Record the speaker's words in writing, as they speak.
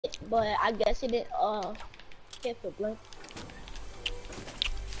but I guess it didn't hit for blink.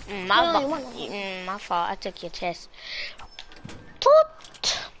 My fault. I took your test.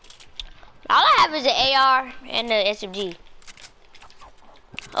 Toot. All I have is an AR and the SMG.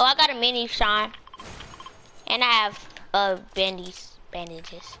 Oh, I got a mini Sean, and I have bandages.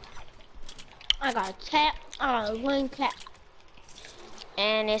 I got a tap. I got a wing cap.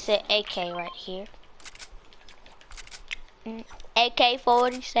 And it's an AK right here.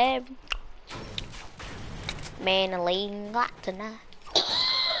 AK-47. Man, the lean got tonight.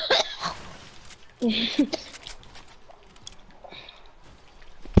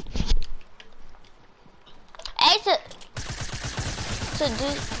 Hey, to do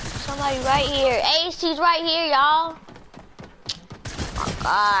somebody right here. Ace, he's right here, y'all. Oh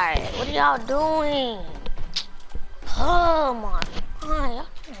God, what are y'all doing? Oh my God,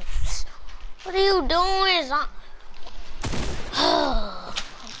 what are you doing? I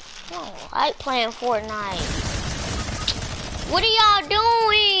don't like playing Fortnite. What are y'all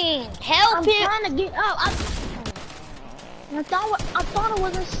doing? Help him! I'm trying to get up. I thought it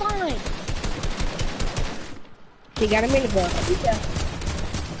was a sign. He got a minibug. Yeah.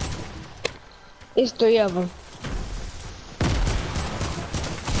 It's 3 of them.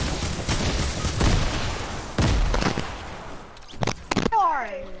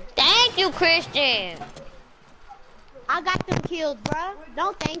 Thank you, Christian. I got them killed, bruh.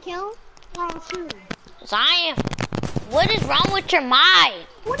 Don't thank him. Oh, shoot. Zion, what is wrong with your mind?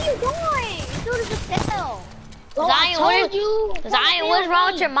 What are you doing? Dude, just fell. Zion, what's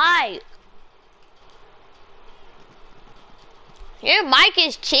wrong with your mic? Your mic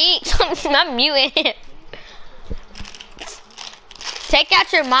is cheeks. I'm muting him. Take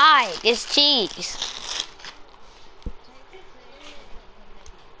out your mic. It's cheeks.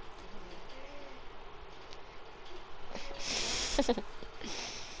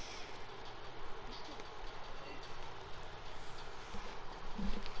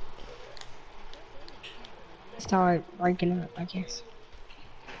 Start breaking up, I guess.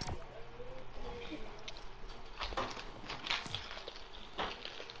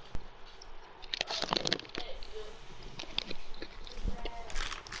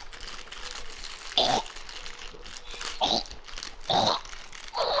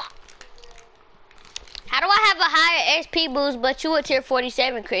 How do I have a higher SP boost but you a tier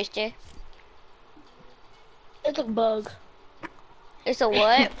 47, Christian? It's a bug. It's a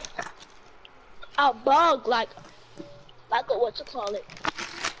what? A bug, like a what you call it?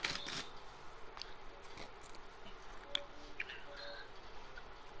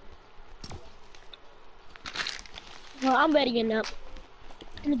 Well, I'm readying up.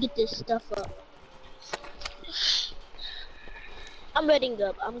 Let me get this stuff up. I'm readying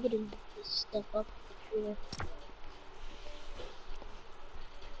up. I'm getting this stuff up. Yeah.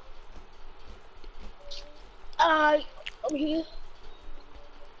 Over here.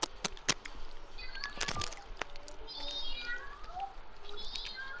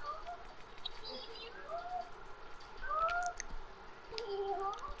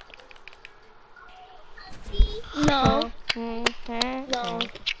 No. No.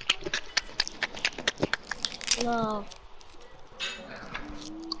 No.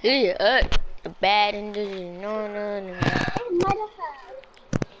 Yeah, the bad and no.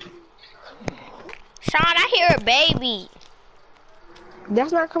 Sean, I hear a baby.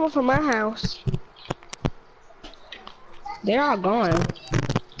 That's not coming from my house. They're all gone.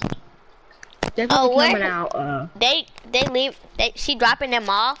 They're coming out. They leave. She dropping them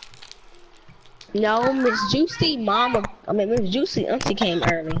off. No, Miss Juicy Miss Juicy auntie came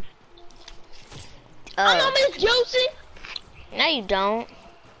early. I know Miss Juicy. No, you don't.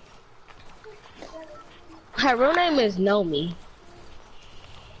 Her real name is Nomi.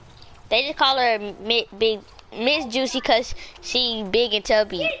 They just call her big Miss Juicy because she big and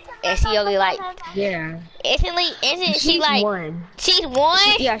tubby, and she only like. Yeah. Isn't she like? One. She's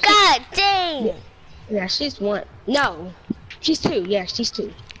one. Yeah, God dang. Yeah, she's one. No, she's 2. Yeah, she's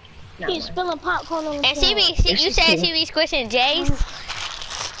 2. No. She's spilling popcorn on the And floor. you said she be squishing Jace?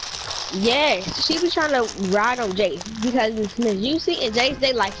 Yes, she was trying to ride on Jace because Miss Juicy and Jace,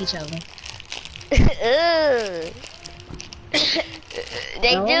 they like each other.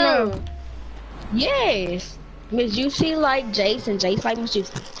 They do. Know. Yes, Miss Juicy like Jace and Jace like Miss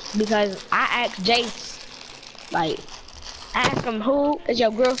Juicy because I asked Jace, like, I asked him who is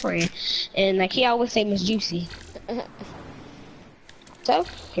your girlfriend, and like he always say Miss Juicy. So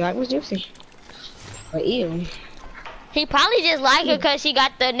he like Miss Juicy. But ew. He probably just like her because she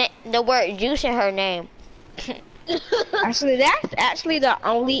got the word juice in her name. Actually, that's actually the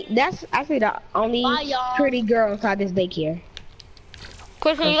only pretty girl inside this daycare.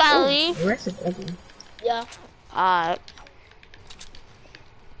 Christian, you gotta leave? The rest is ugly. Yeah. Alright.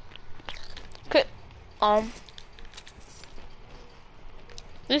 Um,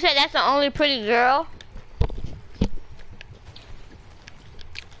 you said that's the only pretty girl?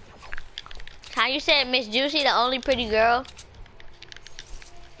 How you said Miss Juicy the only pretty girl?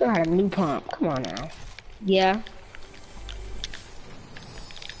 You got a new pump. Come on now. Yeah.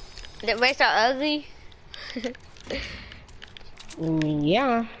 The rest are ugly?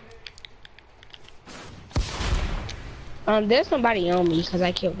 Yeah. There's somebody on me because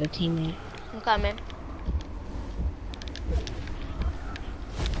I killed the teammate. I'm coming.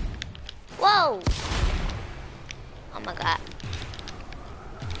 Whoa! Oh my god.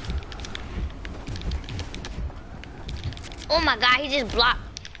 Oh my god, he just blocked.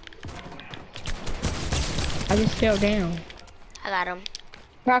 I just fell down. I got him.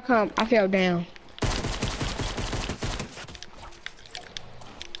 How come I fell down?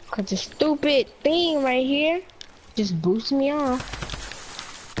 Cause the stupid thing right here just boosts me off.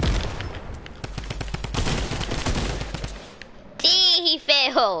 Dang, he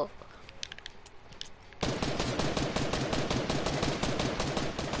fell.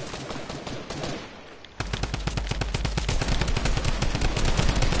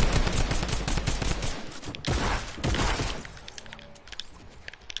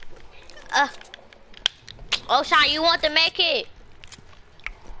 Oh, Sean, you want to make it?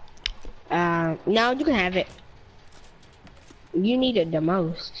 No, you can have it. You need it the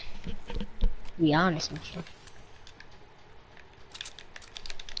most. To be honest with you.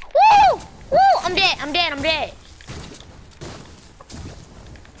 Woo! Woo! I'm dead. I'm dead. I'm dead.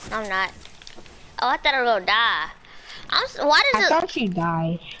 I'm not. Oh, I thought I was gonna die. Why does I it? thought you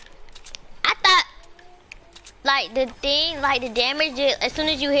died. I thought, like the thing, like the damage. As soon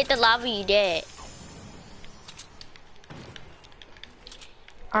as you hit the lava, you dead.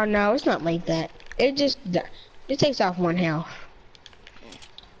 Oh no, it's not like that. It takes off 1 health.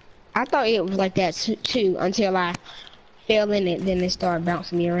 I thought it was like that too until I fell in it. Then it started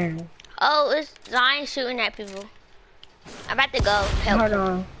bouncing me around. Oh, it's Zion shooting at people. I'm about to go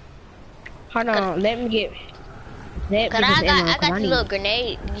help. Hold on. Let me get. Cause I got the little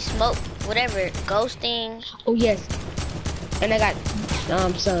grenade. You smoke whatever ghosting. Oh yes. And I got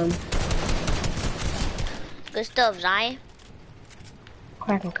some. Good stuff, Zion.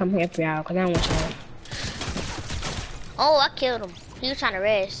 I can come here for y'all, cause I don't want y'all. Oh, I killed him. He was trying to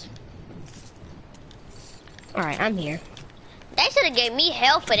rest. Alright, I'm here. They should have gave me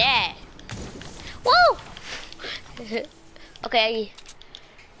hell for that. Woo! Okay.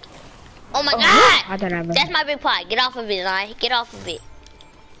 Oh my god! That's my big pot. Get off of it, Zion. Get off of it.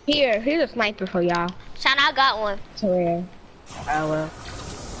 Here's a sniper for y'all. Sean, I got one. So where? Oh well.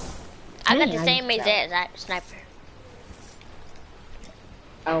 I got the same exact sniper.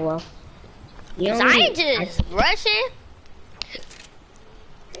 Oh well. Zion just rushing.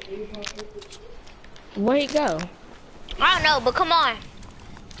 Where'd he go? I don't know, but come on.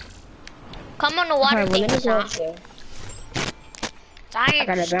 Come on the water thing, Sean.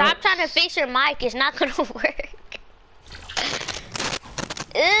 Zion, stop trying to fix your mic. It's not gonna work.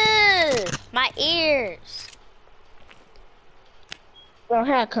 Ew, my ears. Well,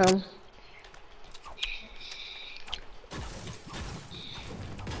 here I come.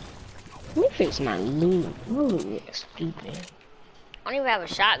 Let me fix my loot. Ooh, stupid. I don't even have a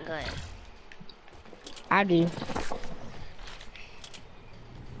shotgun. I do.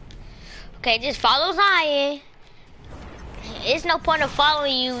 Okay, just follow Zion. It's no point of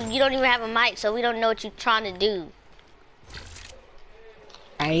following you. You don't even have a mic, so we don't know what you're trying to do.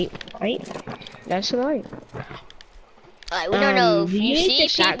 Right. That's right. Like, we don't know if you see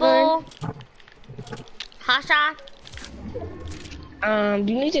people. Huh, Sean?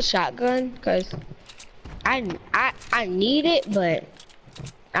 Do you need a shotgun? Cause I need it, but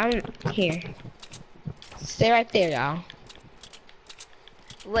I'm here. Stay right there, y'all.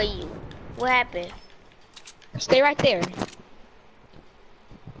 What happened? Stay right there.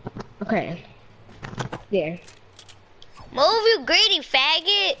 Okay. There. Move, you greedy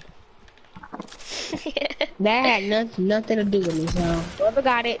faggot. That had nothing to do with me, so whoever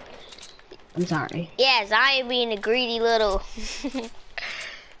got it, I'm sorry. Yeah, Zion being a greedy little.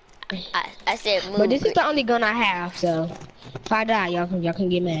 I said move. But this is the only gun I have, so if I die, y'all can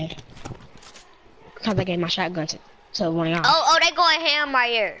get mad. Cause I gave my shotgun to one of y'all. Oh, they going ham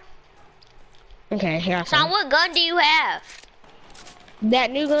right here. Okay, here I Sean, come. what gun do you have?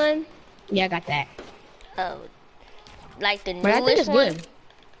 That new gun? Yeah, I got that. Oh, like the But I think newest it's one? good.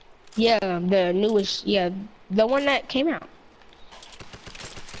 Yeah, the newest. Yeah, the one that came out.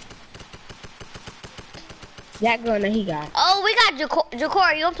 That gun that he got. Oh, we got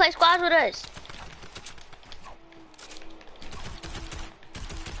Jacor. You wanna play squads with us?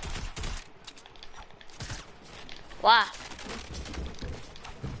 Why?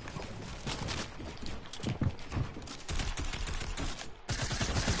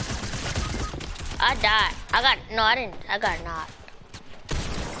 I died. I didn't. I got knocked.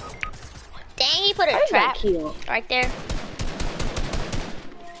 Dang, he put a trap right there.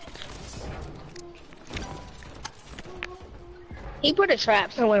 He put a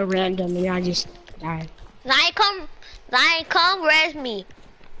trap somewhere random and I just died. Zion, come res me.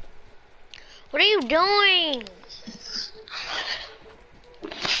 What are you doing?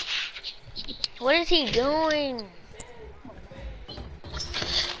 What is he doing?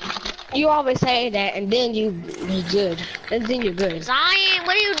 You always say that and then you be good. And then you're good. Zion,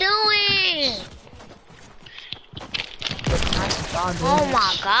 what are you doing? Oh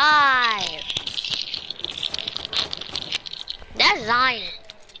my god. That's Zion.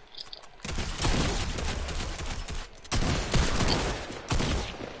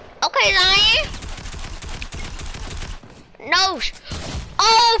 Okay, Zion. No.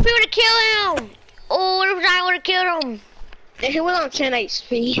 Oh, if we would have killed him. Oh, what if Zion would have killed him? And he went on 10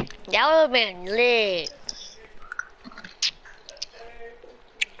 HP. That would have been lit.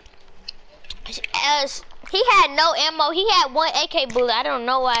 As he had no ammo. He had one AK bullet. I don't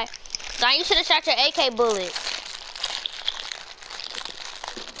know why. Zion, you should have shot your AK bullet.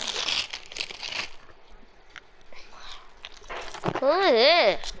 Who is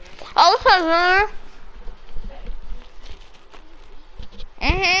this? Oh, what's up, man?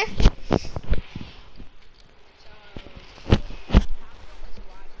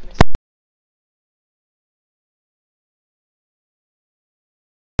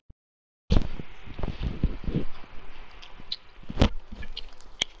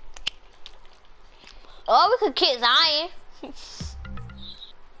 Oh, we could kick Zion.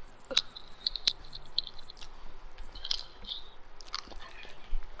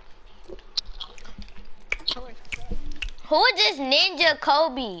 Who is this Ninja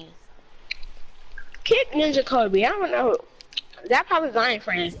Kobe? Kick Ninja Kobe. I don't know. That probably Zion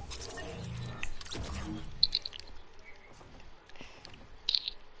friend.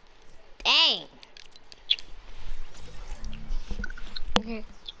 Dang.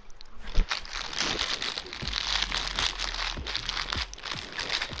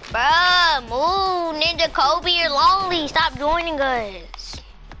 Bruh, move, Ninja Kobe, you're lonely. Stop joining us.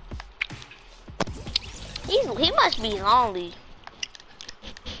 He must be lonely.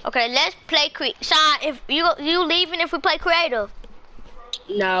 Okay, let's play Sean, if you leaving if we play creative?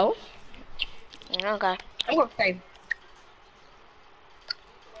 No. Okay. I'm gonna stay.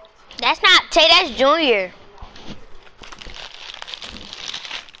 That's not Tay, that's Junior.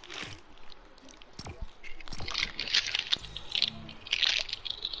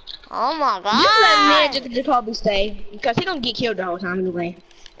 Oh my god. You let Ninja Kobe stay because he gonna get killed the whole time anyway.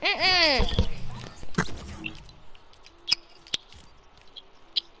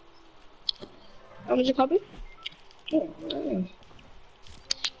 Oh, Ninja Kobe? Yeah.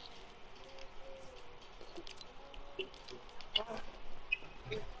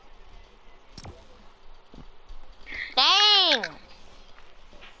 Dang.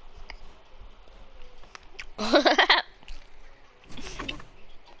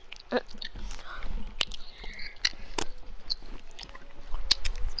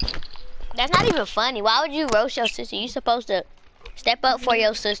 That's not even funny. Why would you roast your sister? You supposed to step up for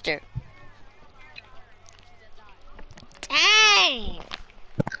your sister. Dang.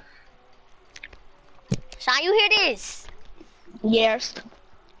 Sean, you hear this? Yes.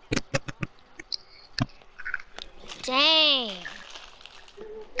 Dang.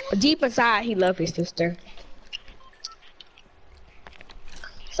 Deep inside, he loves his sister.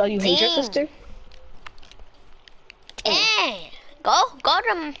 So you hate your sister? Dang. Go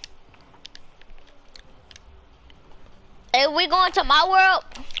to... Hey, we going to my world?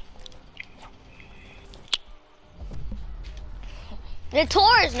 The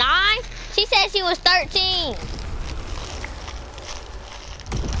tour is 9? She said she was 13.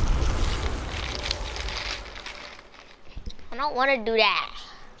 I don't want to do that.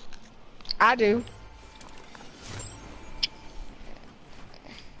 I do.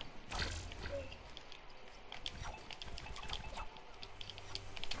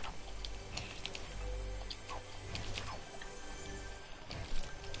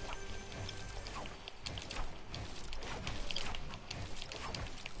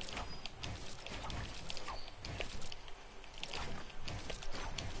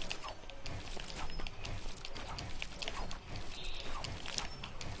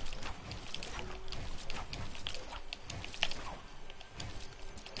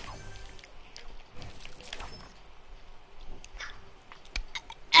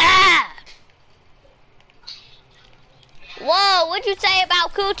 What you say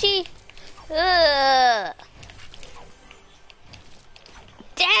about coochie? Ugh.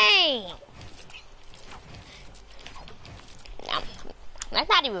 Dang. No, that's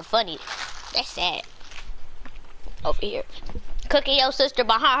not even funny. That's sad. Over here. Cooking your sister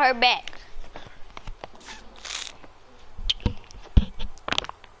behind her back.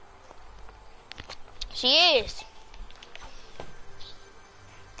 She is.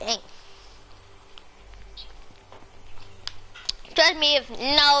 Dang. Trust me, if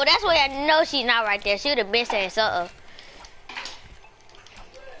no, that's why I know she's not right there. She would have been saying something.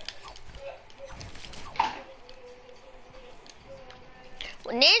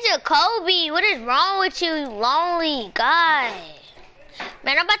 Ninja Kobe, what is wrong with you, lonely guy?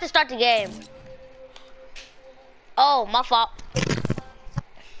 Man, I'm about to start the game. Oh, my fault.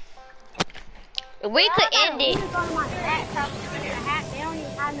 We could end it.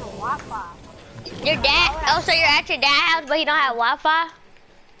 Your dad? Oh, so you're at your dad's house, but you don't have Wi-Fi?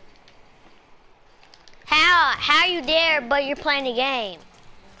 How are you there, but you're playing the game?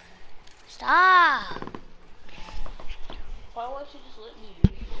 Stop. Why won't you just let me?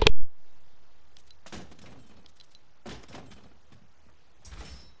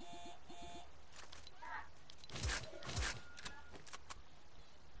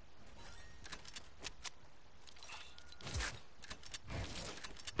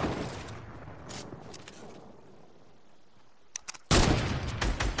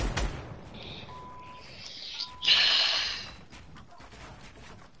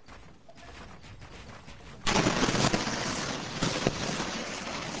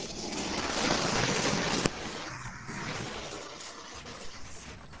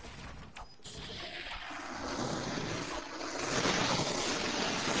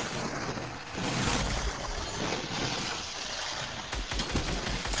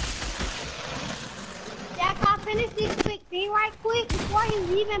 Finish this quick thing right quick before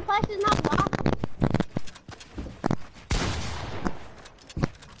he even pushes my block.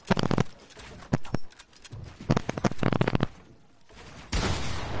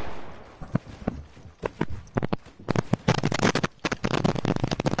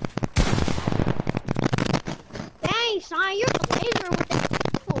 Dang, Sean, you're a laser with the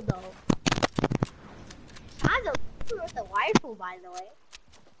rifle though. Sean's a laser with the rifle, by the way.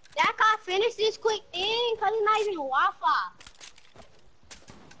 That guy finish this quick thing because he's not even Wi-Fi.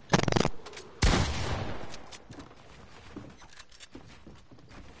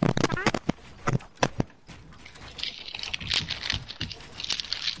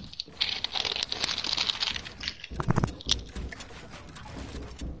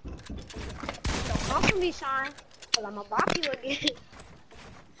 Don't come for me, Sean, because I'm going to block you again.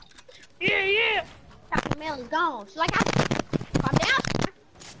 Yeah. Dr. Mail is gone. She's like, calm down.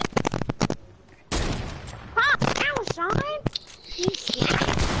 Sean? He's smacking.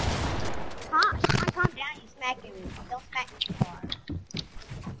 Sean, calm down. He's smacking me. Don't smack me too hard.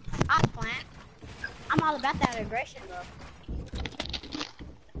 Hot plant. I'm all about that aggression, though.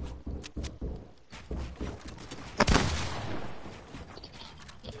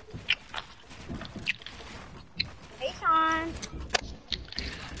 Hey, Sean.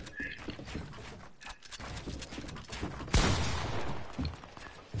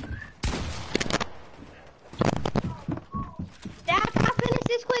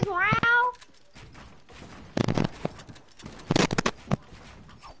 This quick round.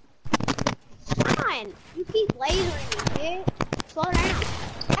 Fine. You keep lasering me, kid. Slow down.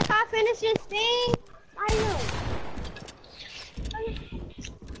 After I finish this thing, I know.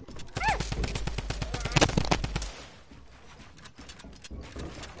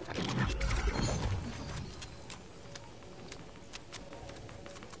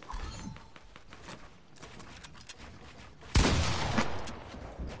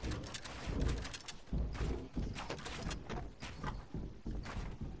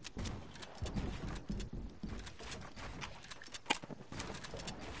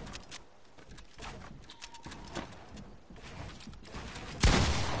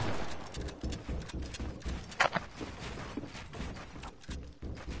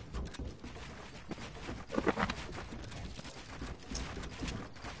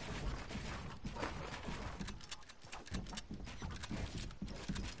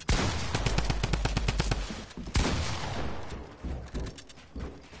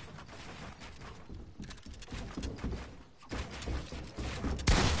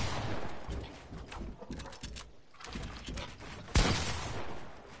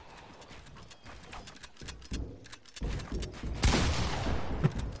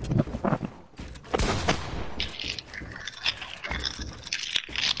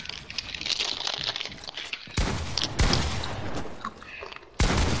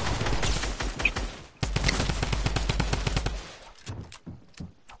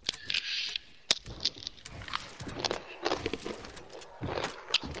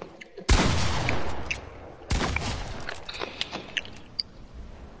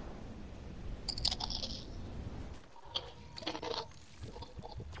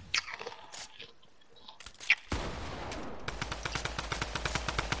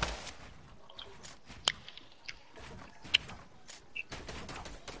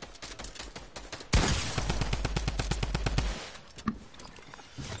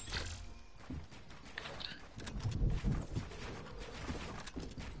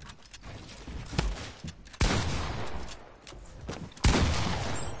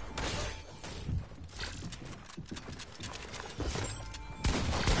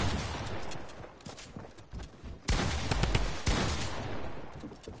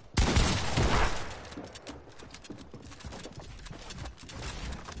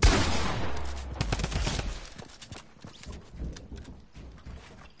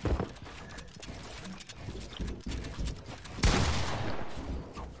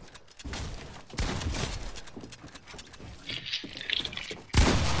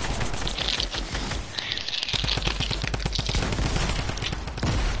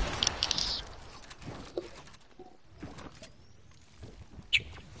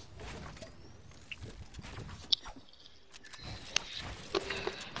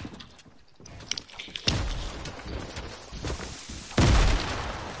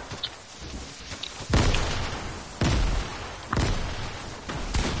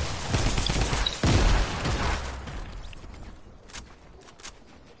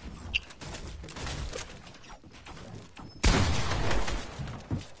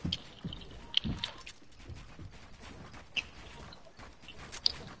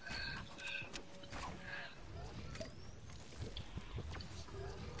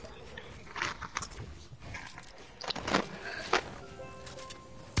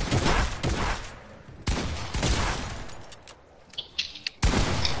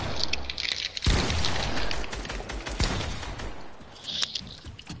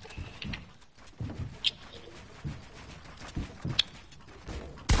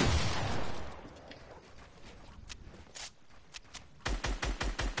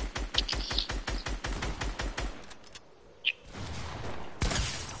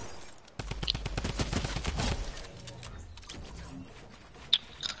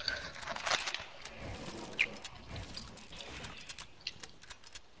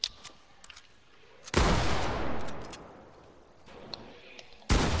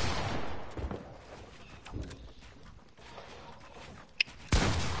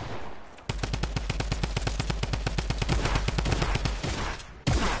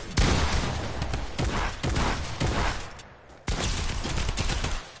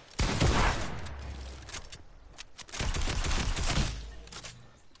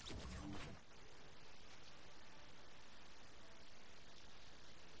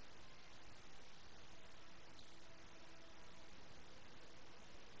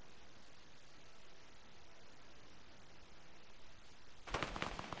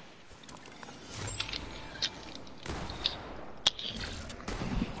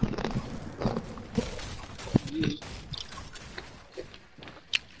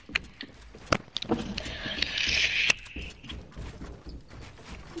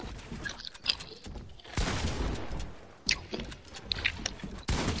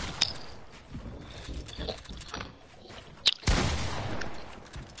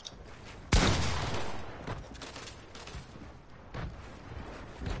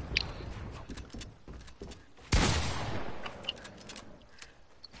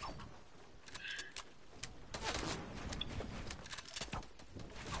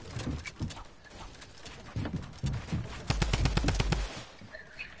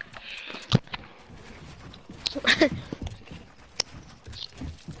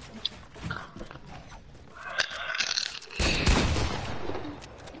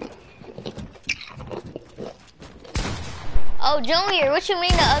 Oh, Junior, what you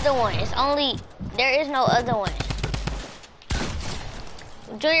mean the other one? It's only, there is no other one.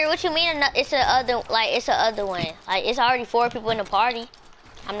 Junior, what you mean it's a other, like, it's a other one? Like, it's already 4 people in the party.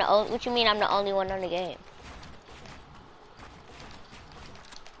 I'm the only, what you mean I'm the only one on the game?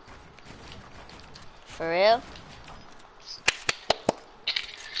 For real?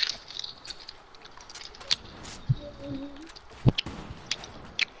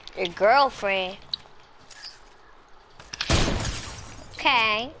 Your girlfriend.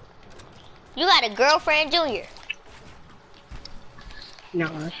 Okay. You got a girlfriend, Junior? No.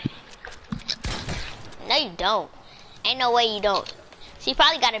 No, you don't. Ain't no way you don't. She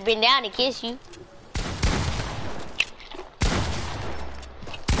probably got to bend down to kiss you.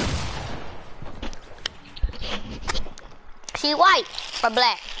 She white or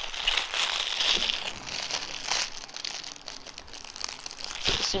black?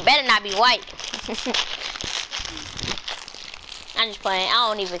 She better not be white. I'm just playing. I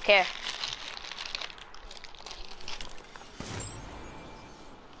don't even care.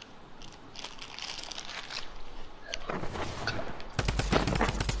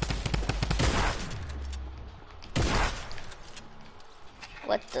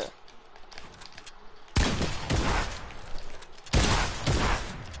 What the?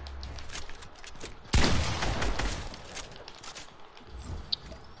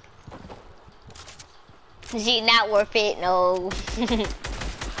 She not worth it, no.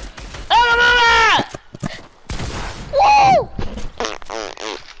 Woo!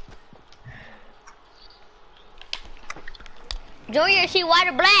 Junior, she white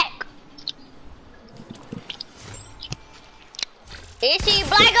or black? Is she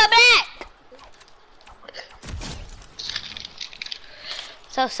black or black?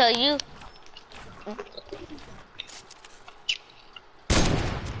 So you.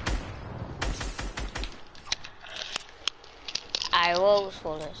 I was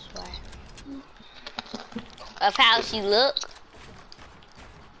for this, right? Of how she look.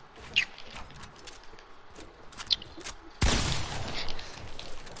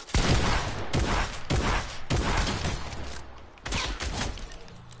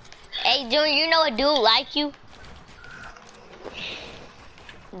 Hey, Junior, you know a dude like you?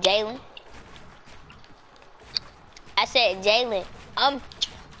 Jalen. I said Jalen.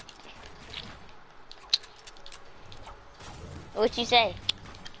 What you say?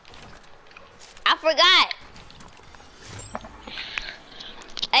 I forgot.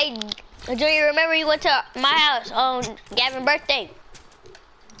 Hey, Junior, remember you went to my house on Gavin's birthday?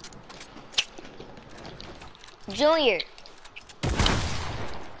 Junior.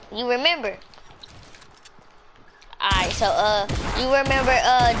 You remember? Alright, so, you remember,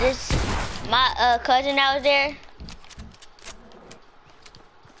 my cousin that was there?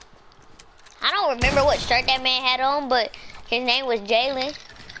 I don't remember what shirt that man had on, but his name was Jalen.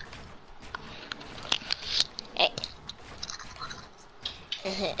 Hey.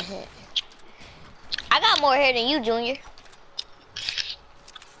 I got more hair than you, Junior.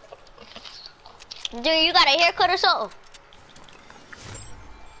 Junior, you got a haircut or something?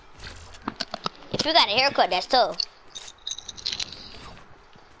 If you got a haircut, that's tough.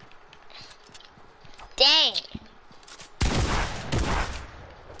 Dang.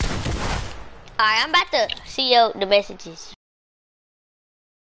 Alright, I'm about to see the messages.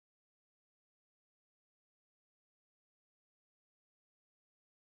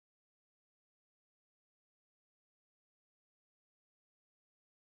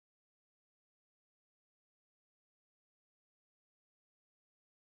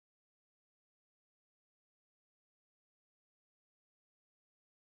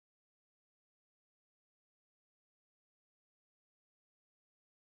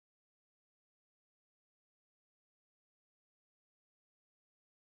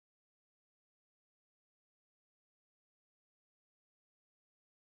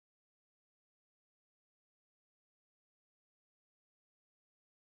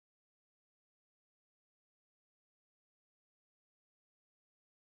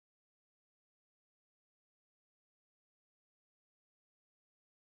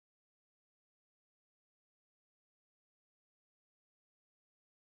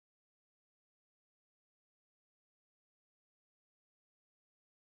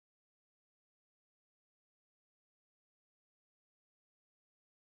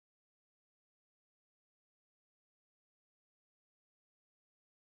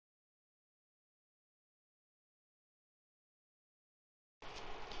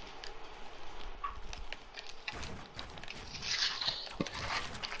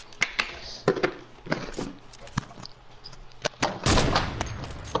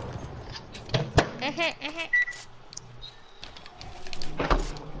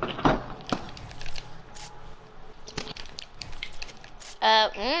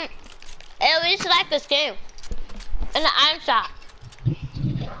 It's like a skin in the iron shop.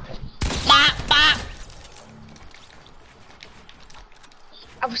 Bop, bop.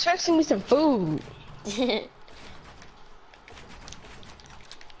 I was trying to send me some food.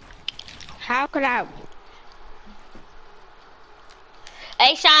 How could I?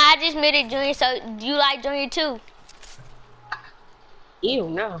 Hey, Sean, I just made it Junior, so you like Junior too? Ew,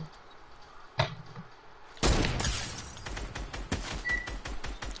 no.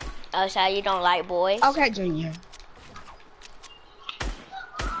 Oh, so you don't like boys? Okay, Junior.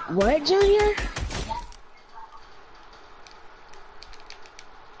 What, Junior?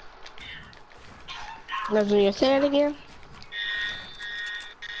 No, Junior, say it again.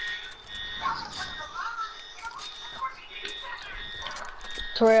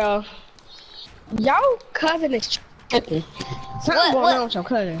 Terrell, y'all cousin is tripping. Something going on with your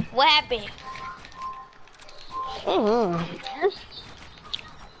cousin. What happened?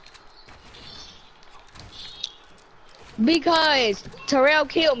 Because Terrell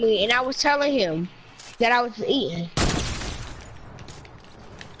killed me and I was telling him that I was eating.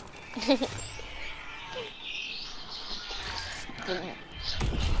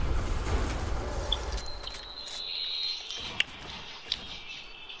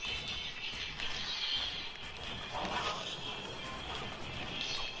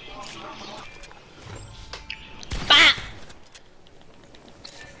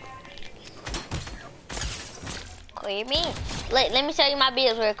 What do you mean? Let me show you my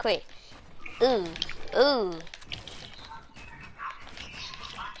bills real quick. Ooh, ooh.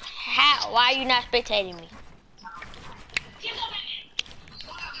 How? Why are you not spectating me?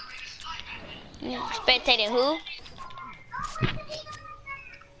 You spectating who?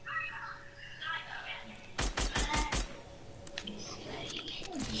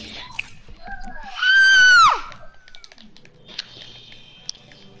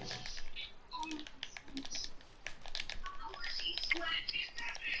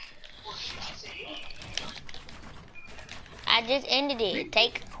 I just ended it.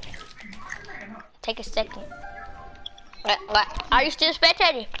 Take a second. What? Are you still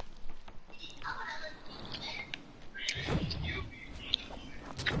spectating?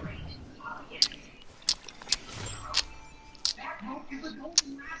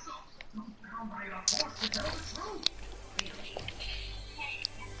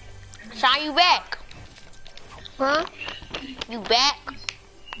 Sean, you back? Huh? You back?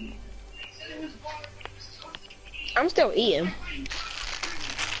 I'm still eating.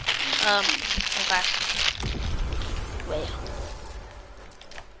 Okay. Wait.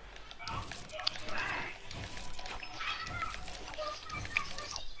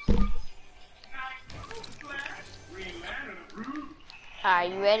 Are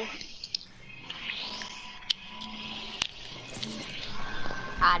you ready?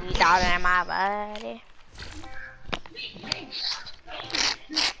 I need all in my body.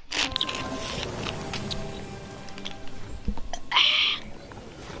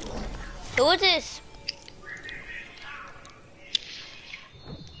 Who is this?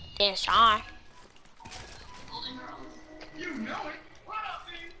 It's Sean.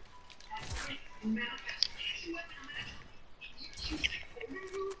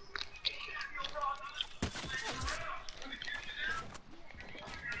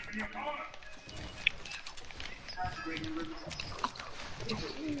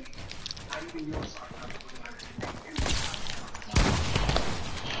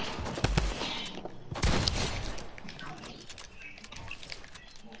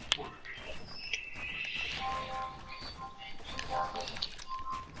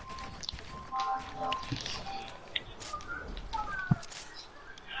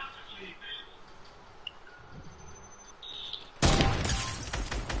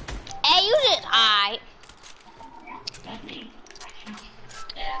 Hey, you just alright.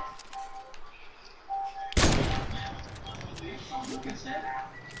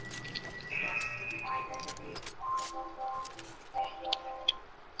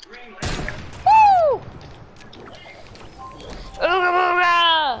 Woo! Ooga booga!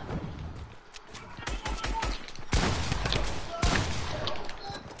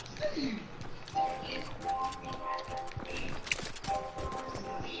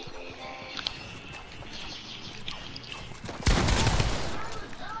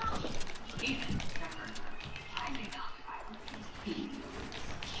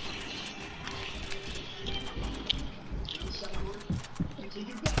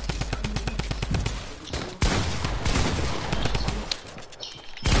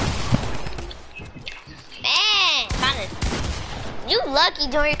 You lucky,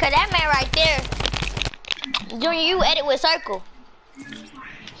 Junior, cause that man right there, Junior, you edit with circle.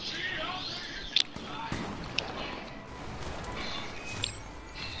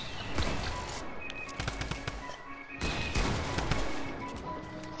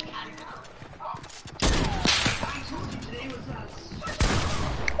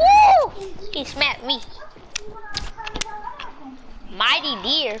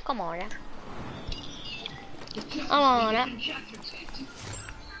 Come on now. Come on now.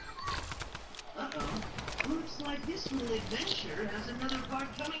 Looks like this little adventure has another part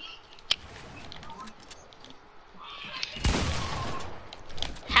coming.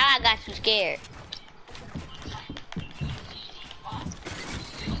 How I got you scared?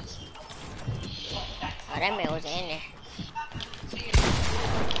 Oh, that man was in there.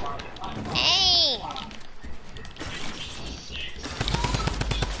 Hey!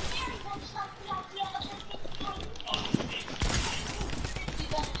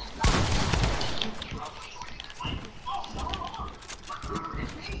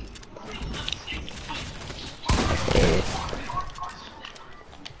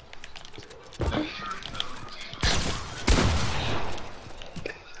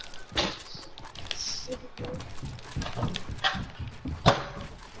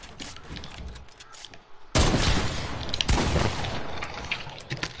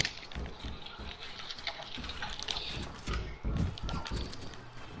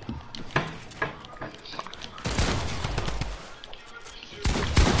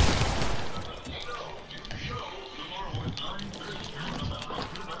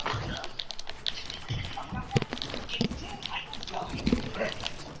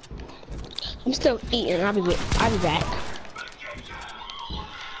 I'm still eating. I'll be back.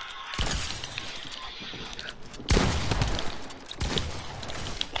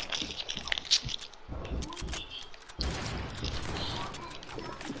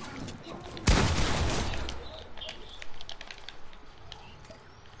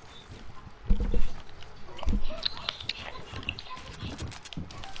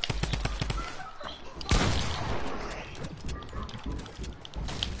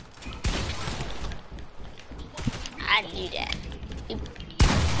 I do that.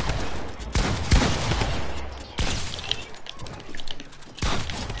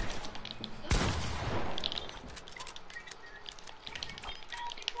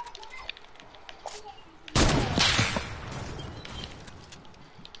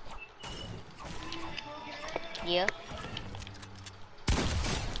 Yeah.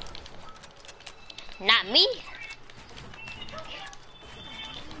 Not me.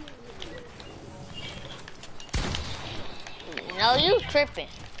 No, you tripping.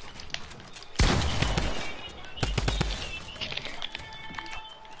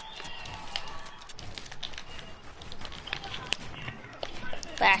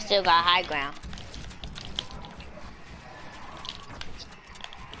 But I still got high ground.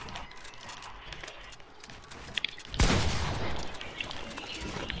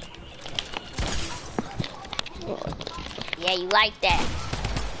 Yeah, you like that.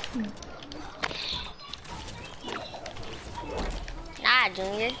 Nah,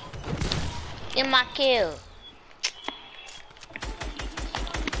 Junior. Get my kill.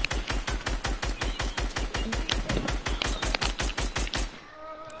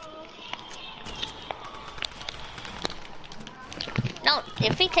 No,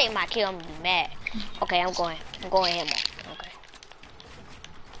 if he take my kill, I'm gonna be mad. Okay, I'm going him on. Okay.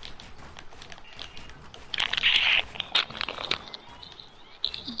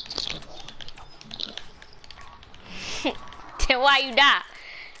 Then why you die?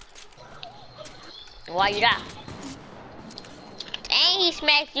 Why you die? Dang, he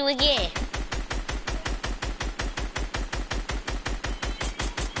smacked you again.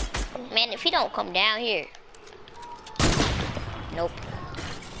 Man, if he don't come down here. Nope.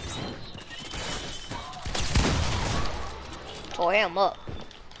 Tore him up.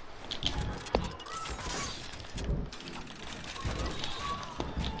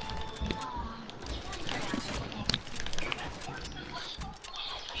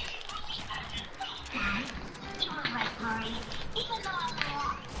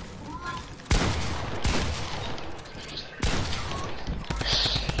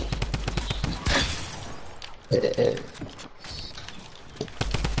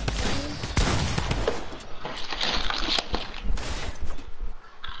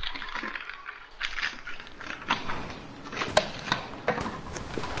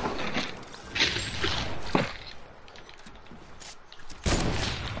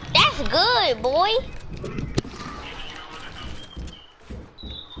 That's good, boy.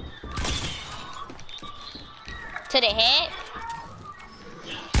 To the head.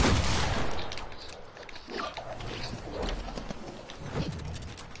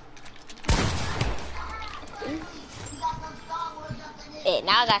 Yeah,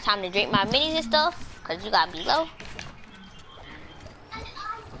 now I got time to drink my minis and stuff, cause you gotta be low.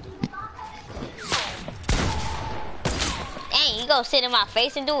 Dang, you go sit in my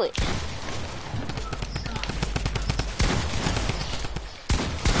face and do it.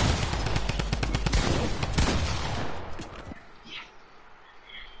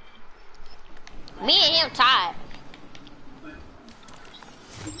 Me and him tied.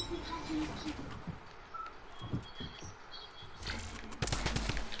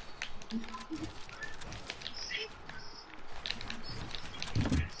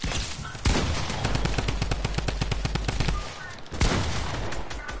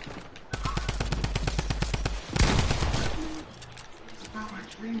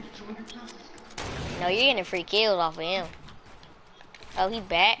 No, you're getting free kills off of him. Oh, he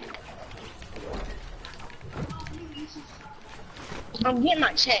back. I'm getting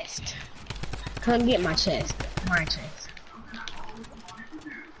my chest. Come get my chest. My chest.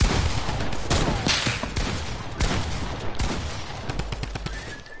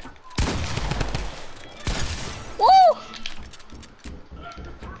 Woo!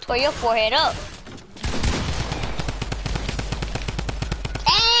 Tore your forehead up.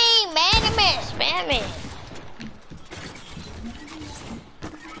 Dang, man, spamming.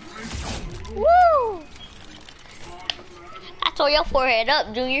 Woo! I tore your forehead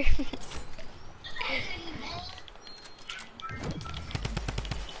up, Junior.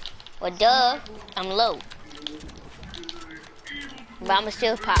 Well, duh, I'm low. But I'ma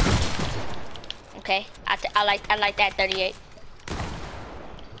still pop. Okay, I like that 38.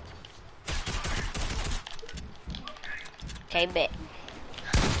 Okay, bet.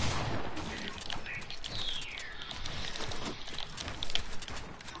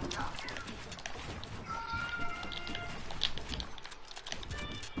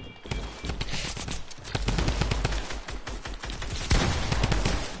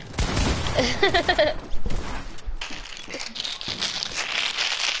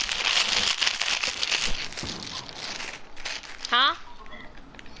 Huh?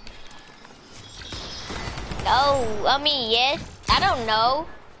 No, I mean yes. I don't know.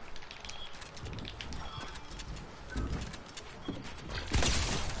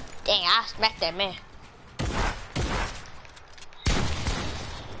 Dang, I smacked that man.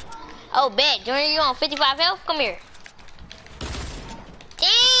 Oh, bet. Junior, you on 55 health? Come here.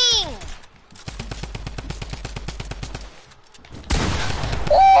 Dang!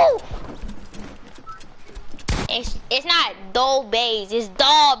 Woo! It's not dull bays, it's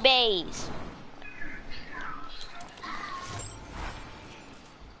dull bays.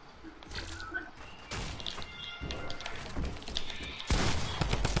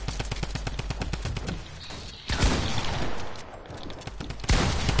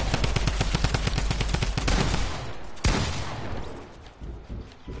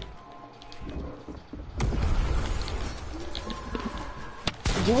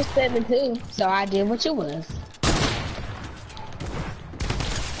 You was 7 too, so I did what you was.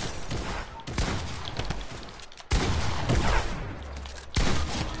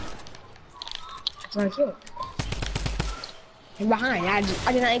 Like you. And behind, I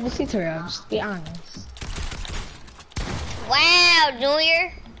did not even see Terrell, just to be honest. Wow,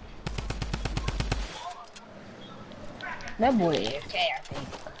 Junior. That boy is okay, I think.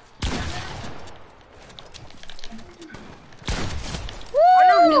 I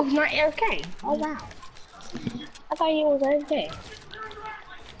know he was not AFK. Oh wow. I thought he was AFK.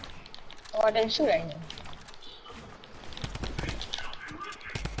 Or I didn't shoot at him.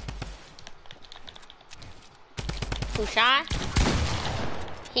 Kushan?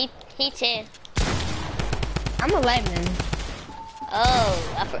 He 10. I'm 11.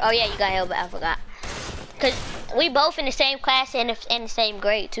 Oh yeah, you got help, I forgot. Cause we both in the same class and in the same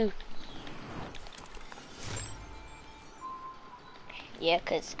grade too. Yeah,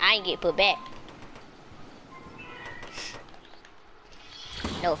 cause I ain't get put back.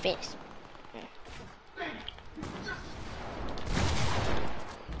 No offense.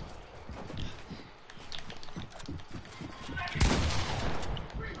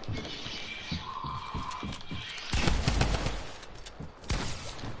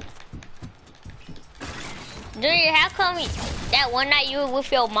 Junior, how come that one night you were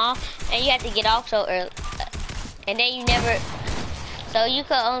with your mom and you had to get off so early, and then you never? So you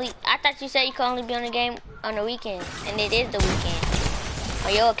could only, I thought you said you could only be on the game on the weekends, and it is the weekend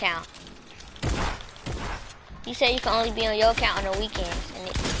on your account. You said you can only be on your account on the weekends, and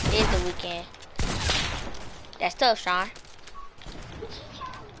it is the weekend. That's tough, Sean.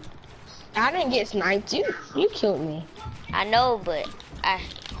 I didn't get sniped. You killed me. I know, but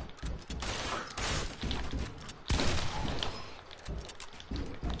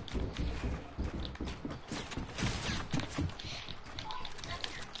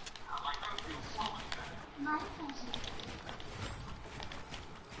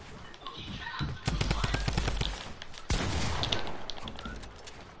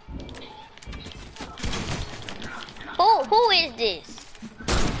who is this?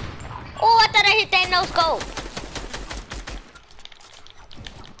 Oh, I thought I hit that can't no scope.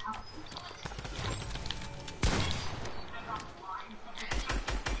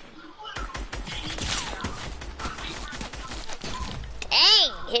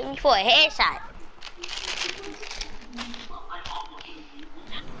 Dang, hit me for a headshot.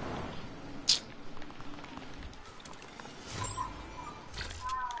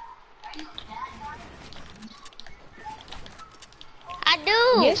 I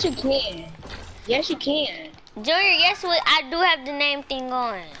do. Yes, you can. Yes, you can. Junior, yes, I do have the name thing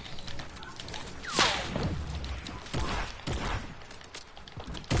on.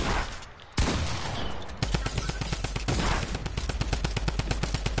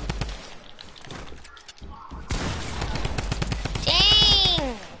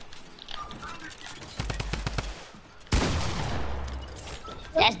 Dang.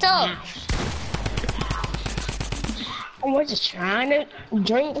 That's tough. I was just trying to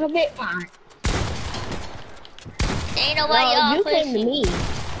drink a bit. Ain't nobody No, y'all you came to pushing. me.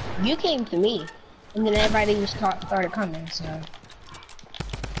 You came to me. And then everybody just started coming, so.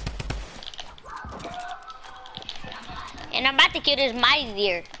 And I'm about to kill this mighty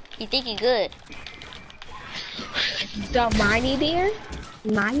deer. You think he good? The mighty deer?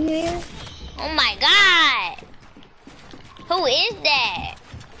 Mighty deer? Oh my god! Who is that?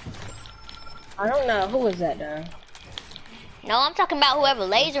 I don't know. Who is that, though? No, I'm talking about whoever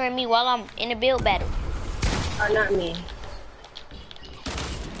lasering me while I'm in a build battle. Oh, not me.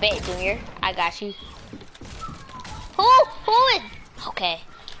 Bet, Junior. I got you. Who is? Okay.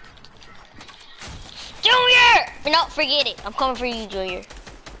 Junior! No, forget it. I'm coming for you, Junior.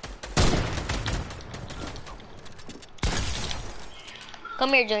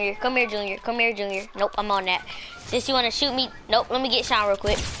 Come here, Junior. Come here, Junior. Come here, Junior. Nope, I'm on that. Since you want to shoot me, nope, let me get Sean real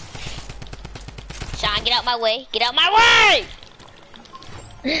quick. Sean, get out my way. Get out my way!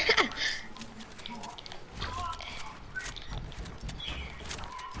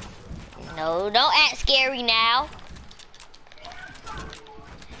 No, don't act scary now.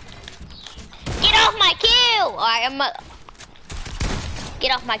 Get off my kill! Alright,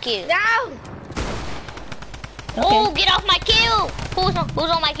 get off my kill. No! Oh, get off my kill! Who's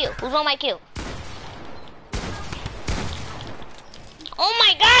on my kill? Who's on my kill? Oh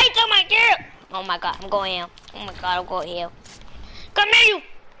my god, it's on my kill! Oh my god, I'm going in. Oh my god, I'm going in. Come here, you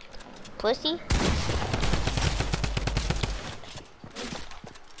pussy.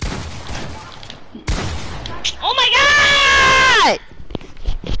 Oh my god!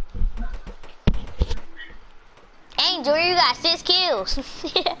 Dang, Junior, you got 6 kills.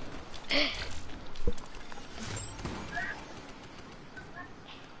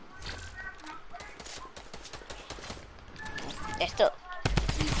 That's tough.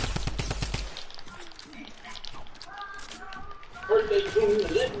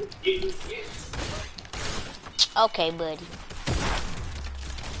 Okay, buddy.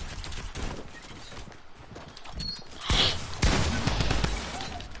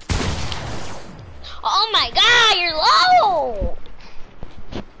 Oh my god, you're low!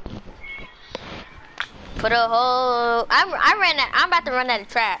 Put a whole... I'm about to run out of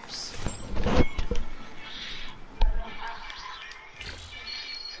traps.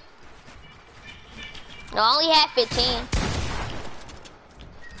 No, I only have 15.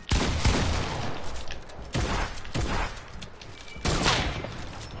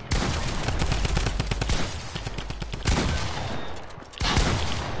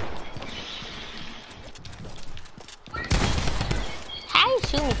 How you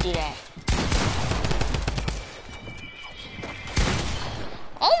shoot me through that?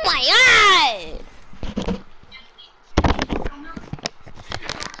 Oh my god!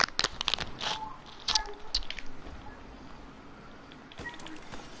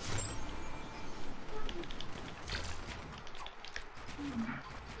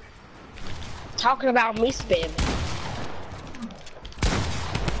 Talking about me spamming.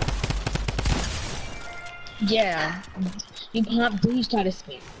 Yeah. You pump, then you start to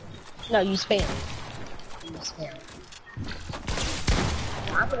spam. No, you spam. You spam.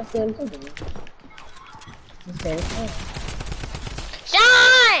 I'm gonna spam too, dude. You spam.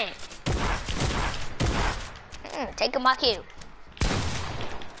 Sean! Taking my kill.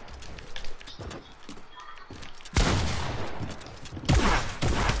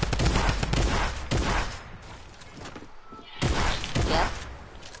 Yep.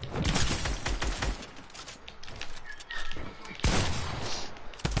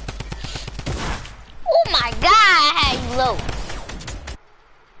 Oh my god, I had you low.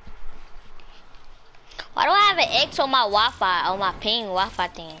 Why do I have an X on my Wi-Fi, on my ping Wi-Fi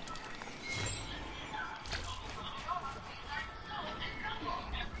thing?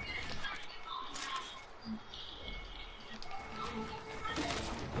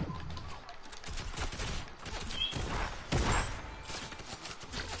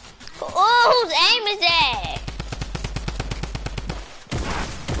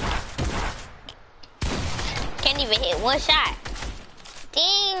 even hit one shot.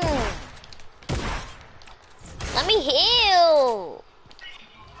 Dang. Let me heal.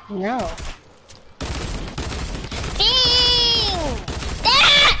 No. Dang.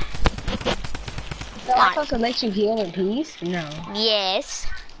 Ah! So I thought to let you heal in peace? No. Yes.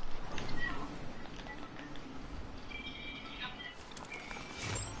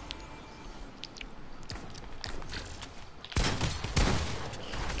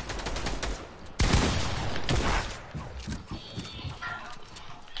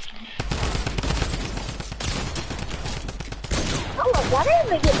 Why didn't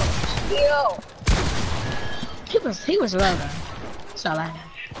they get a kill? He was low though. That's all I know.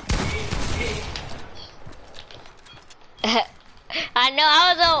 I know.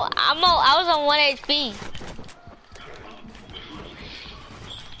 I was on 1 HP.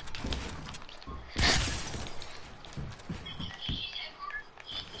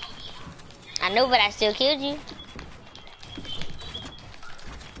 I know, but I still killed you.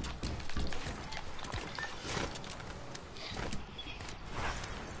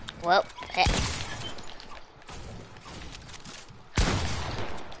 Well,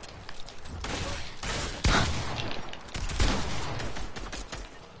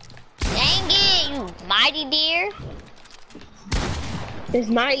 dang it, you mighty deer. It's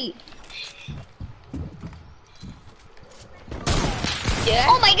mighty. Yeah.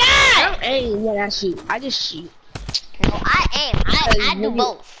 Oh my I god! don't aim when I shoot. I just shoot. No, I aim. I do when you-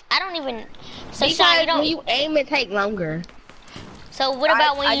 both. I don't even. So Because Sean, you when don't. you aim, it take longer. So what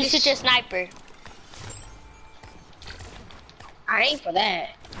about when I you just- shoot your sniper? I ain't for that.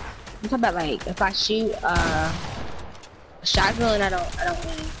 I'm talking about like if I shoot a shotgun, I don't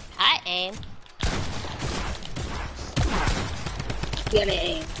aim. I aim. You gotta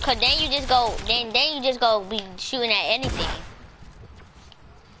aim. Cause then you just go. Then you just go be shooting at anything.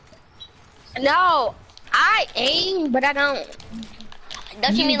 No, I aim, but I don't.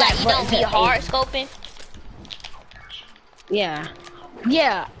 Don't you Use mean that like you button don't be to hard aim. scoping? Yeah,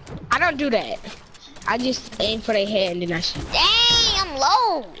 yeah. I don't do that. I just aim for their head and then I shoot. Dang, I'm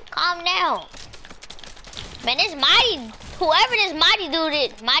low. Calm down. Man, this mighty, whoever this mighty dude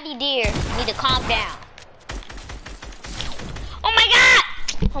is, mighty deer, need to calm down. Oh my god!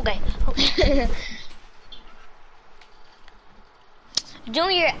 Okay.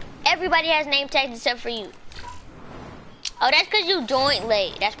 Junior, everybody has name tags except for you. Oh, that's because you joined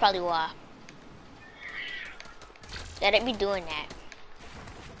late. That's probably why. That it be doing that.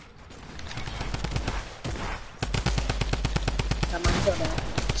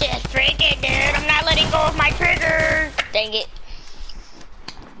 Just freak it, dude. I'm not letting go of my trigger. Dang it.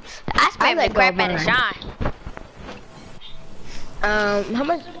 I spammed let the go crap of out of mine. Sean. How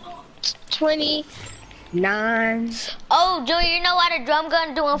much? 29. Oh, Junior, you know why the drum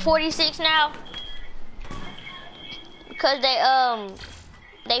gun doing 46 now? Because they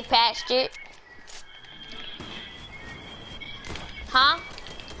patched it. Huh?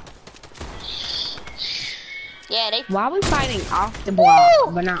 Yeah, they. Why are we fighting off the block,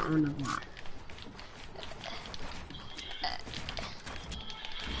 Woo! but not on the block?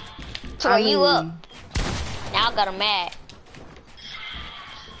 Tore you up. Now I got him mad.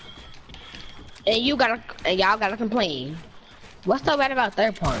 And y'all gotta complain. What's so bad about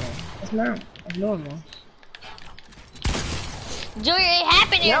third party? It's not. It's normal. Junior, it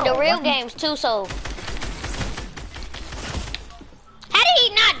happened in No, the real what? games too, so. How did he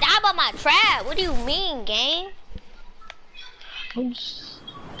not die by my trap? What do you mean, gang? Oops.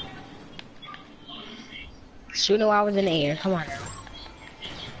 Shooting while I was in the air. Come on now.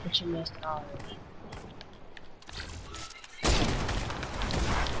 But you missed it all.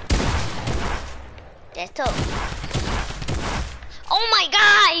 That's tough. Oh my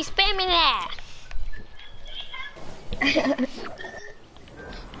god, he's spamming that.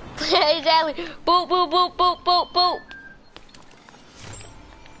 Exactly. Boop, boop, boop, boop, boop, boop.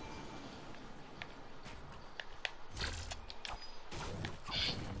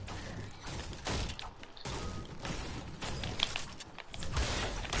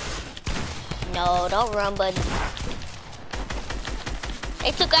 No, don't run, buddy.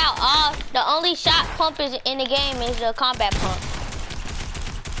 They took out all, the only shot pump is in the game is the combat pump.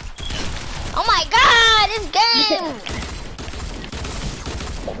 Oh my god, this game!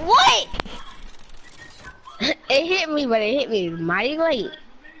 What? It hit me, but it hit me mighty late.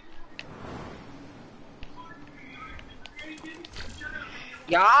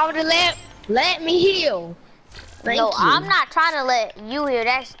 Y'all would have let me heal. Thank No, you. I'm not trying to let you hear.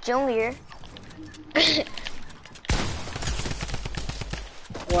 That's Junior.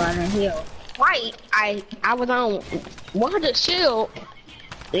 Well, I didn't heal. Why? I was on 100 shield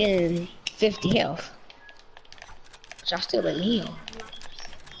and 50 health. Y'all still in here.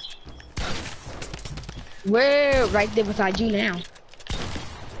 We're right there beside you now.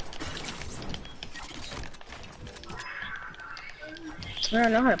 I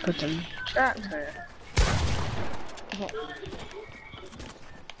don't know how to put them traps there.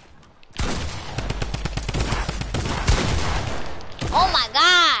 Oh my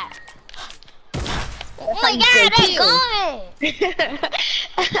god! Oh my god, they're going!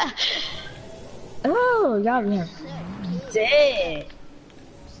 Oh, y'all be dead.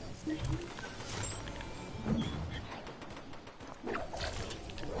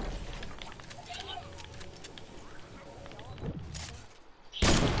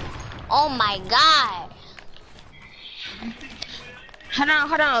 Oh my god!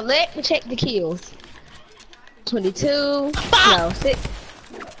 Hold on, let me check the kills. 22, no, 6,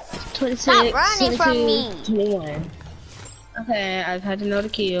 26, Stop running 22, from me. 21. Okay, I had to know the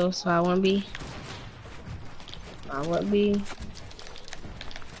kills, so I wouldn't be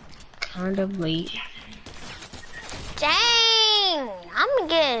kind of late. Dang! I'm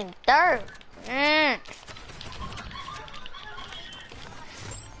getting third.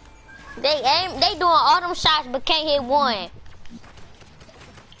 They doing all them shots but can't hit one.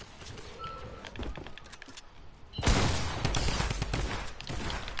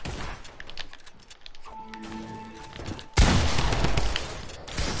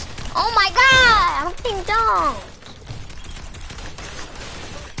 Oh my god! I'm getting dunked.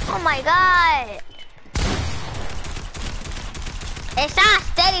 Oh my god! It's not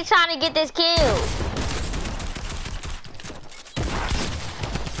steady trying to get this kill.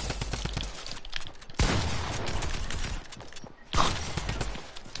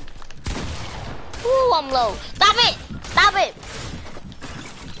 Ooh, I'm low. Stop it! Stop it!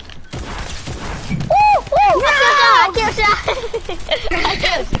 Woo! Woo! I killed shot!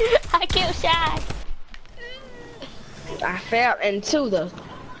 I killed shot! I fell into the.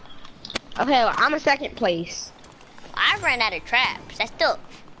 Okay, well, I'm in second place. I ran out of traps. That's still.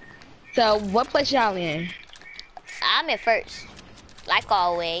 So what place y'all in? I'm in first, like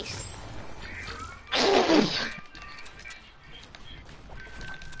always.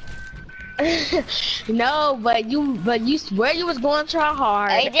 No, but you swear you was going to try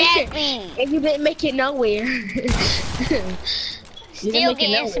hard. Exactly. And you didn't make it nowhere. Still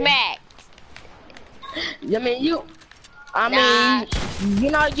getting smacked. I mean,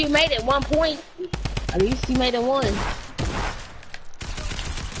 you know, you made it 1 point. At least you made it 1.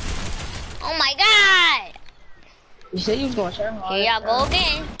 Oh my god! You said you was going to try hard. Here y'all go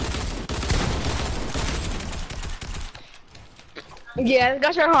again. Yeah,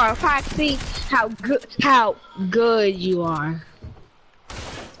 go try hard. Try to see how good you are.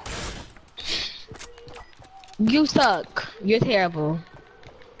 You suck. You're terrible.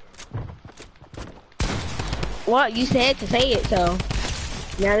 Well, you said to say it, so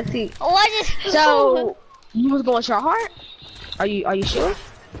now let's see. What is? So you was going to try hard? Are you sure?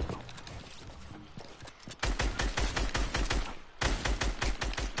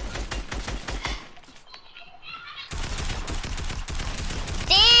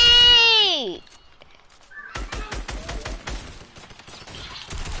 Dang!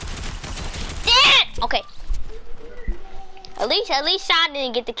 Damn! Okay. At least Sean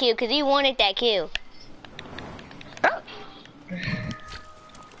didn't get the kill because he wanted that kill.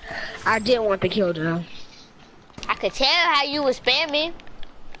 I didn't want the kill though. I could tell how you was spamming.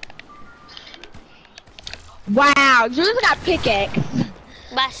 Wow, you just got pickaxe.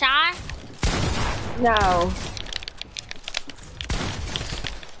 By Sean? No.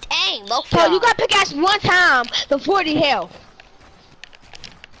 Dang, both So y'all. you got pickaxe 1 time for 40 health.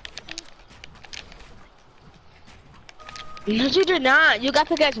 No, you did not. You got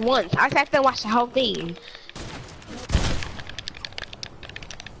pickaxe once. I sat there and watched the whole thing.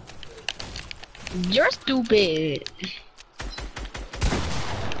 You're stupid.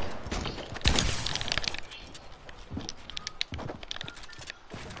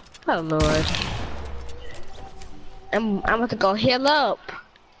 Oh Lord. I'm about to go heal up.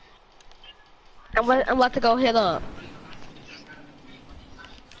 I'm about to go heal up.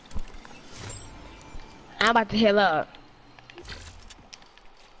 I'm about to heal up.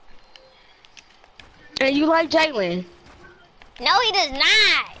 And you like Jalen? No, he does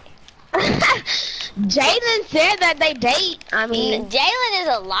not. Jalen said that they date. I mean, Jalen is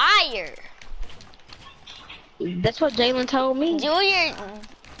a liar. that's what Jalen told me. Junior,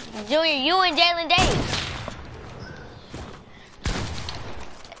 you and Jalen date.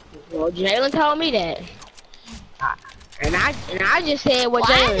 Well, Jalen told me that. And I just said what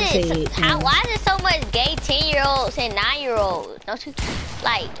Jalen said. Why is there so much gay 10-year-olds and 9-year-olds? Don't you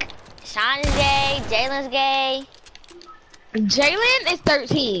like? Sean is gay. Jalen's gay. Jalen is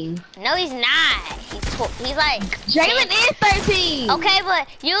 13. No, he's not. He's like. Jalen is 13. Okay, but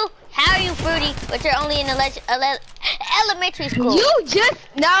how are you fruity? But you're only in elementary school.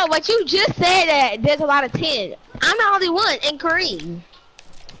 But you just said that there's a lot of 10. I'm the only one, and Kareem.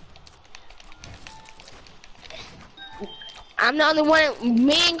 I'm the only one.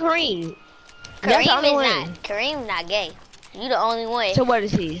 Me and Kareem. Kareem's not gay. You the only one. So what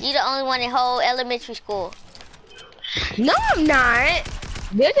is he? You the only one in whole elementary school. No, I'm not.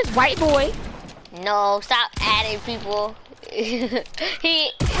 There's this white boy. No, stop adding people. he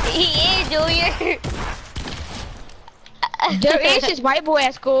is Junior. There is this white boy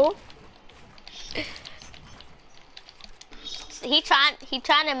at school. He trying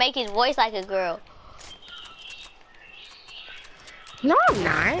to make his voice like a girl. No, I'm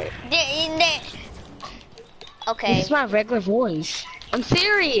not. Okay. This is my regular voice. I'm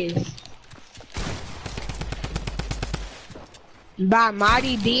serious. By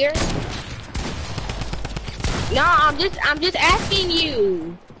Mighty Deer. No, I'm just asking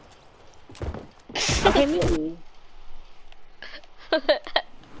you. Okay, mute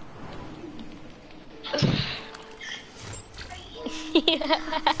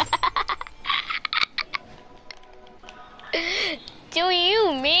Do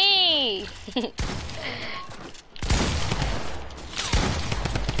you mean?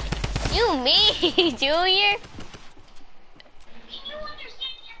 You mean, Junior?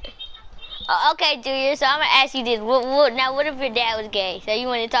 Oh, okay, Junior, so I'm gonna ask you this. Now, what if your dad was gay? So you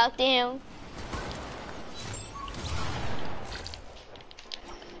want to talk to him?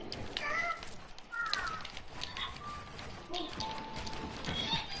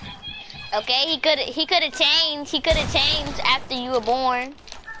 Okay, he could have changed. He could have changed after you were born.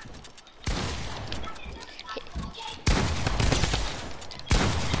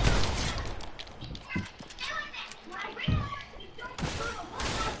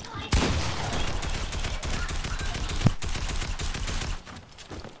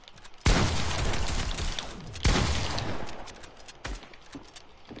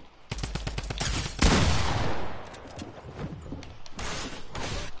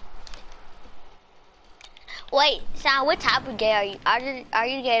 Wait, Sean, what type of gay are you? Are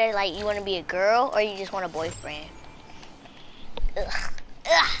you gay that, like, you want to be a girl, or you just want a boyfriend? Ugh.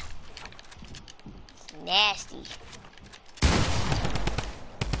 Ugh. It's nasty.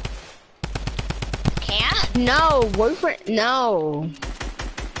 Can't? No, boyfriend, no.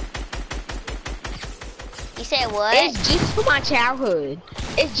 You said what? It's just for my childhood.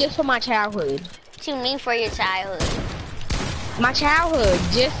 It's just for my childhood. What you mean for your childhood? My childhood,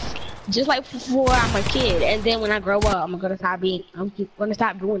 just like before I'm a kid, and then when I grow up, I'm gonna stop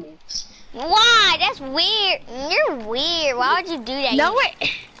doing it. Why? That's weird. You're weird. Why would you do that?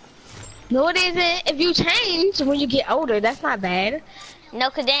 No, it isn't. If you change when you get older, that's not bad. No,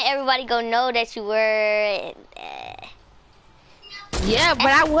 cause then everybody gonna know that you were. Yeah, but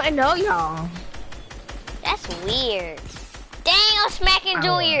I wouldn't know y'all. That's weird. Dang, I'm smacking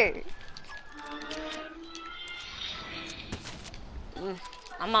Junior.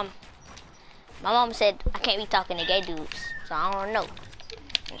 My mom said I can't be talking to gay dudes, so I don't know.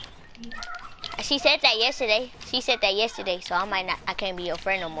 She said that yesterday. So I can't be your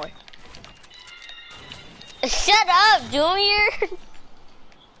friend no more. Shut up, Junior.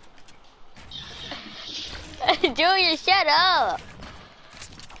 Junior, shut up.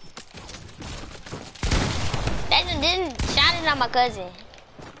 Sean is not my cousin.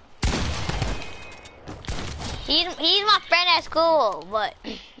 He's my friend at school, but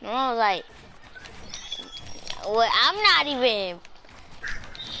I was like, well, I'm not even.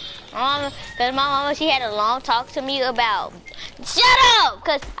 Cause my mama, she had a long talk to me about. Shut up,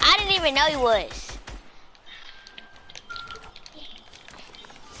 cause I didn't even know he was.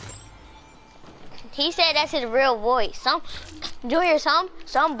 He said that's his real voice. Some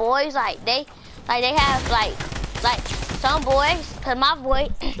boys they have like some boys. Cause my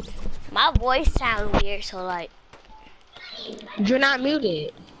voice sounds weird. So like. You're not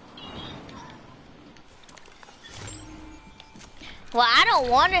muted. Well, I don't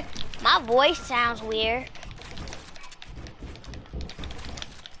want to. My voice sounds weird.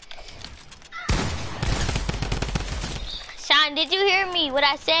 Sean, did you hear me? What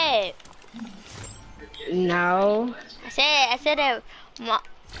I said? No. I said that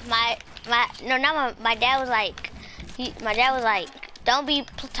my dad was like, don't be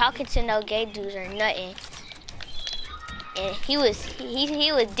talking to no gay dudes or nothing. And he was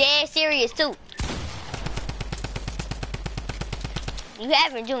dead serious too. You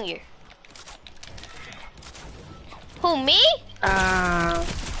haven't, Junior. Who, me? I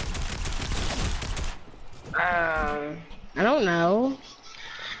don't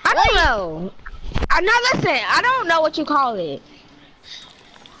No. Now listen, I don't know what you call it.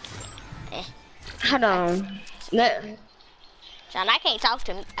 Hold on. John, I can't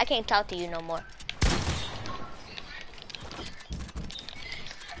talk to you no more.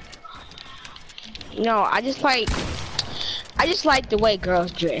 No, I just like the way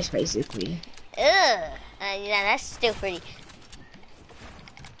girls dress, basically. Ugh. Yeah, that's still pretty.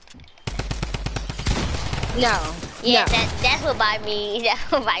 No. Yeah, no. that's what by me. That's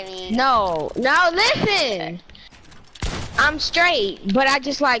what by me. No, listen. I'm straight, but I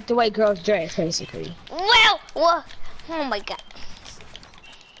just like the way girls dress, basically. Well, oh my god.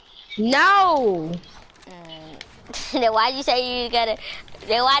 No. Then why'd you say you gotta?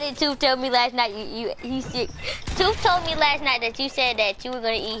 Then why did Tooth tell me last night he sick? Tooth told me last night that you said that you were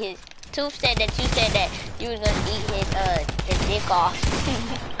gonna eat his. Tooth said that you said that you were gonna eat his dick off.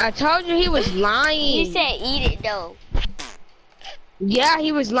 I told you he was lying. You said eat it though. Yeah,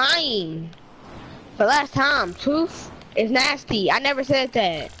 he was lying. The last time, Truth is nasty. I never said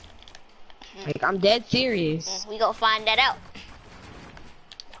that. Like, I'm dead serious. We gonna find that out.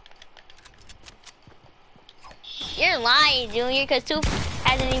 You're lying, Junior, cause Tooth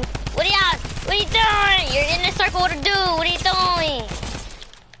hasn't even. What are you doing? You're in the circle with a dude. What are you doing?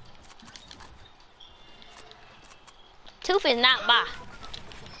 Tooth is not by.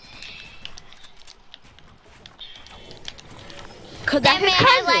 Cause That that's his man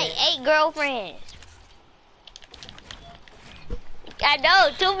has cousin. like 8 girlfriends. I know,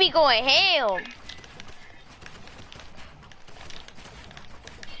 Tooth be going ham.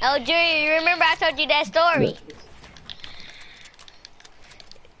 Oh, Junior, you remember I told you that story?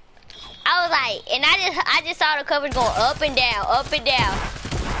 I was like, and I just saw the covers going up and down, up and down.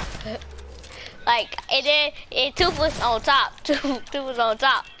 Like, and then Tooth was on top. Tooth was on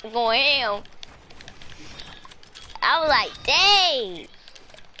top, going ham. I was like, dang.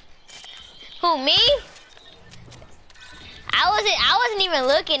 Who, me? I wasn't even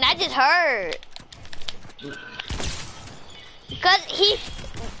looking. I just heard. Cause he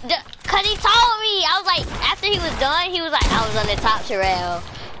told me. I was like, after he was done, he was like, I was on the top, Terrell.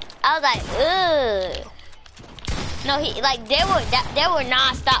 I was like, ugh. No, they were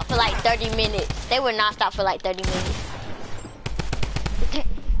non-stop for like 30 minutes. They were non-stop for like 30 minutes.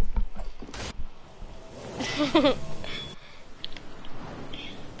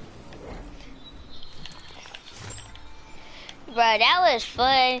 Bro, that was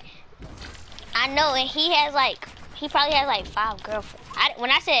fun. I know, and he probably has like 5 girlfriends.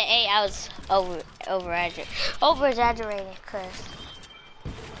 When I said 8, I was over-exaggerating, cause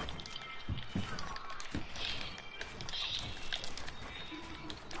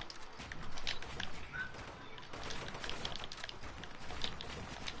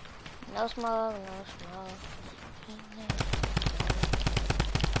no smoke, no smoke.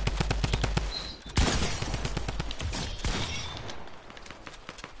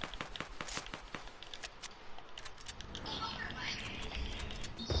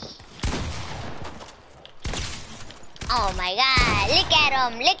 Oh my god, look at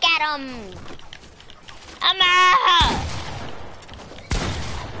him, look at him.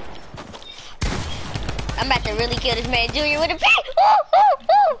 I'm about to really kill this man Junior with a pig. Ooh,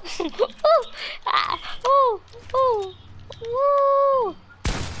 ooh, ooh. Ooh, ah, ooh, ooh, ooh.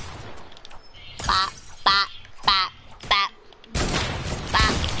 Bop, bop, bop, bop,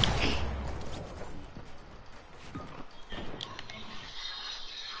 bop.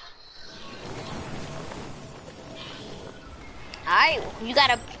 Alright, you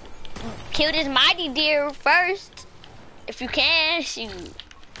gotta kill this mighty deer first. If you can, shoot.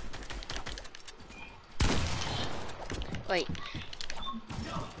 Wait.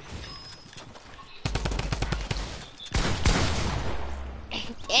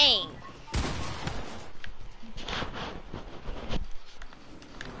 Dang.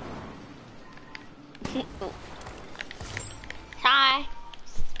 Hi.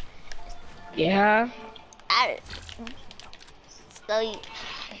 Yeah.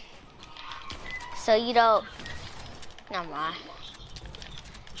 So you don't. Never mind.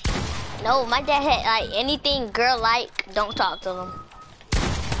 No, my dad had like anything girl like. Don't talk to them.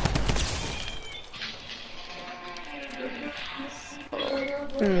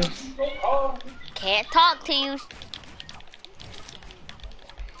 Can't talk to you.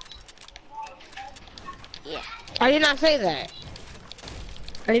 Yeah. I did not say that.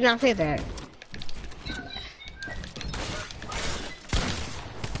 I did not say that.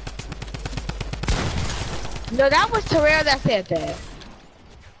 No, that was Terrell that said that.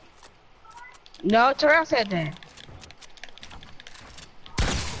 No, Terrell said that.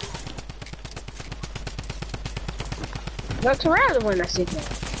 No, Terrell the one that said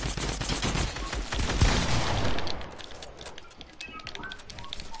that.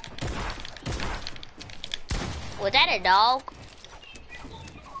 that, dog?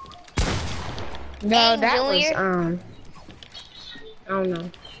 No, Hey, that Junior. was I don't know.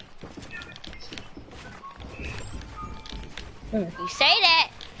 You say that.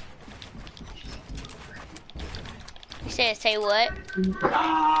 You said say what?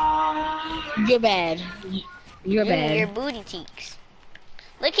 You're bad. You're Your bad. booty cheeks.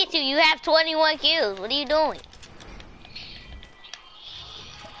 Look at you. You have 21 kills. What are you doing?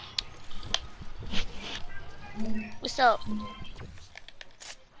 What's up?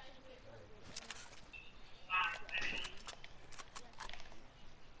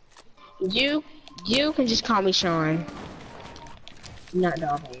 You can just call me Sean. Not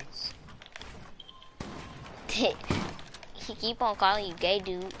Dolphins. He keep on calling you gay,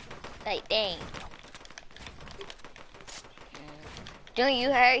 dude. Like, dang. Junior,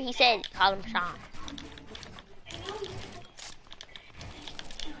 you heard? He said call him Sean.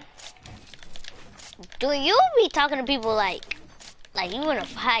 Junior, you be talking to people like you wanna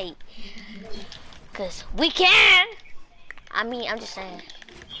fight. Cause we can. I mean, I'm just saying.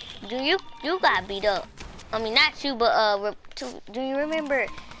 Junior, you got beat up. I mean, not you, but do you remember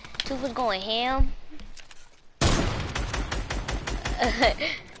Two was going ham?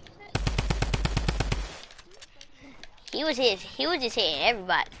 He was just hitting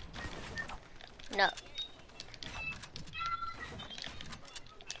everybody. No.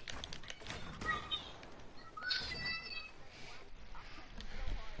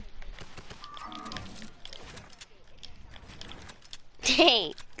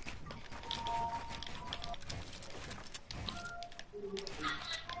 Dang.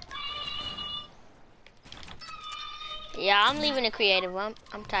 Yeah, I'm leaving the creative. I'm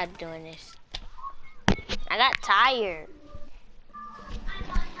tired of doing this. I got tired.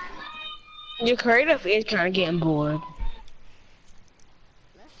 Your creative is kind of getting bored.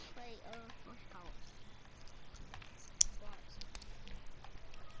 Let's play what's it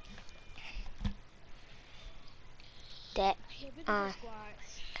called? That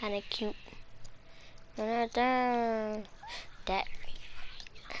kind of cute. That.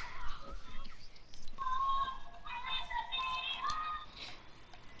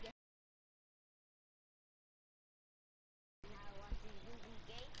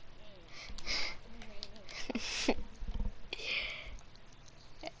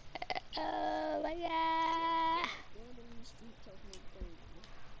 Oh my god.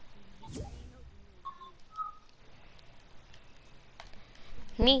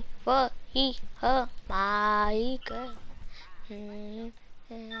 Me for he her my girl.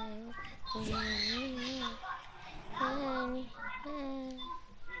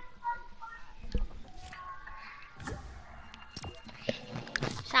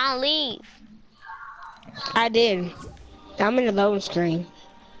 Sound leave. I did. I'm in the loading screen.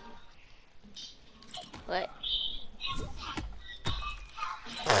 What?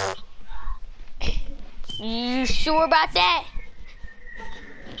 You sure about that?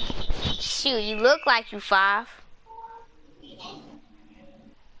 Shoot, you look like you 5.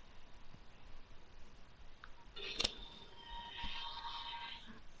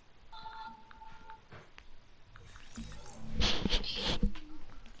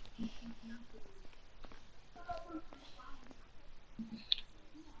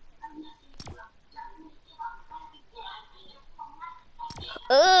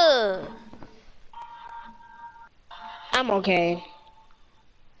 Ugh. I'm okay.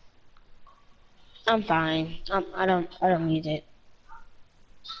 I'm fine. I don't need it.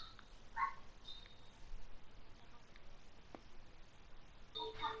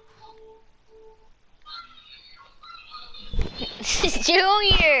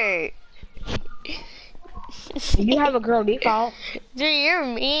 Junior. You have a girl default. Dude, you're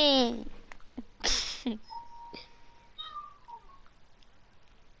mean.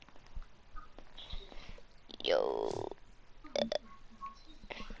 Yo.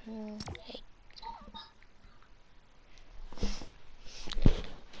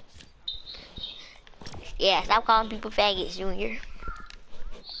 Yeah, stop calling people faggots, Junior.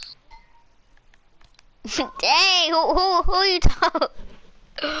 Dang, who you talking?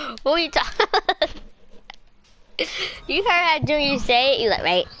 Who you talking? You heard how Junior say it? You like,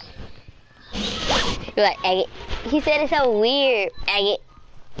 right? You like, agate. He said it so weird, agate.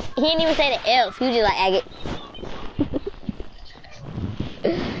 He didn't even say the F. He was just like, agate.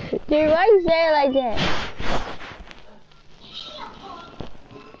 Dude, why you say it like that?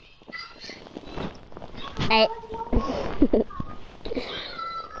 Hey.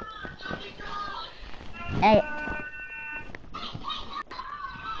 Hey.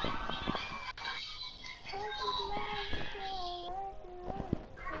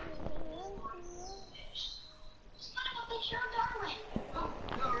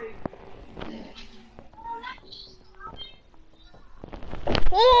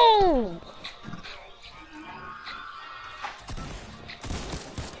 Woo!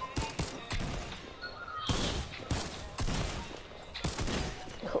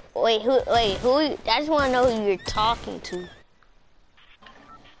 Wait, who? I just want to know who you're talking to.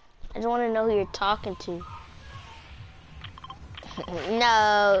 I just want to know who you're talking to.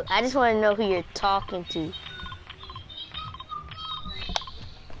 No, I just want to know who you're talking to.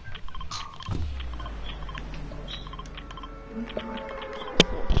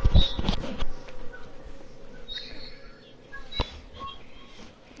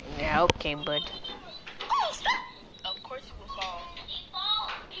 Yeah, okay, bud. Of course he will fall.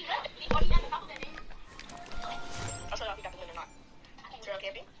 I'll show you if he got the win or not. Trail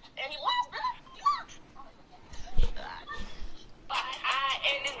camping. And he was, bro. I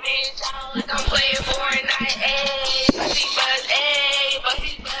and this bitch sound like I'm playing Fortnite. Ayy, Bussy Buzz, ayy,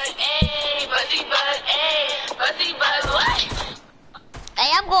 Bussy Buzz, ayy, Bussy Buzz, ayy, Bussy Buzz, what?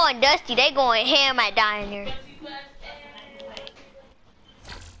 Hey, I'm going Dusty. They going ham at Diner.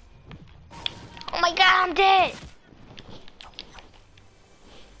 Oh my God, I'm dead.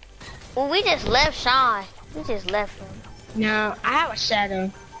 Well, we just left Sean. We just left him. No, I have a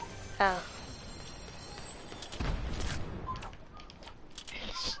shadow. Oh.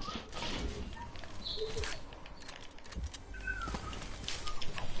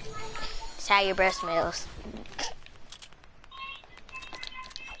 It's how your breath smells.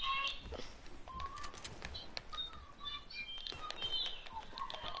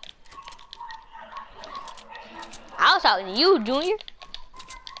 I was talking to you, Junior.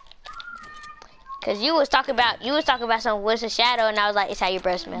 Cause you was talking about some what's a shadow, and I was like, it's how your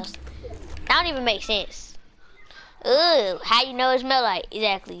breath smells. That don't even make sense. Ugh, how you know it smell like?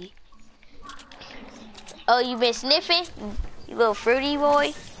 Exactly. Oh, you been sniffing? You little fruity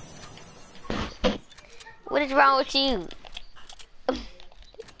boy? What is wrong with you?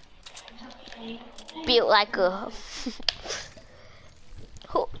 Built like a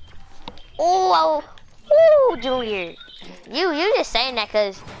oh, Junior. You just saying that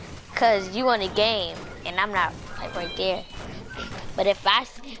cause you on the game and I'm not like right there. But if I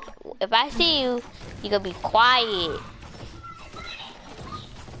see you, you gonna be quiet.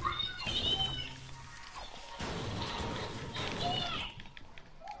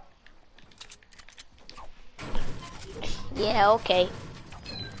 Yeah, okay.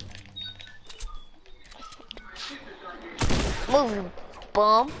 Move, you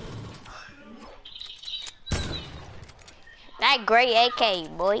bum. That great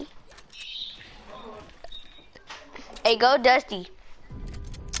AK, boy. Hey, go Dusty.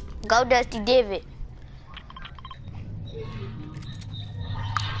 Go Dusty Divot.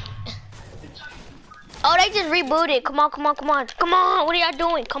 Oh, they just rebooted. Come on. What are y'all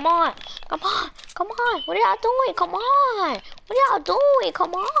doing? Come on. What are y'all doing? Come on. What are y'all doing?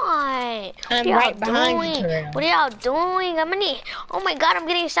 Come on. I'm right behind you, Terrell. What are y'all doing? Oh my God, I'm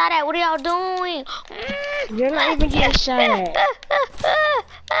getting shot at. What are y'all doing? You're not even getting shot at.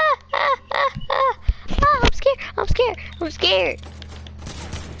 I'm scared.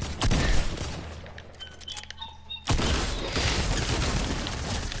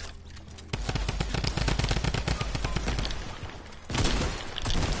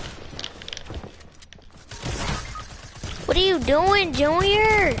 What are you doing,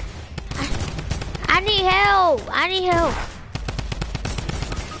 Junior? I need help.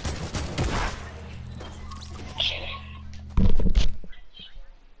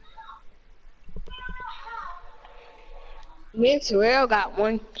 Me and Terrell got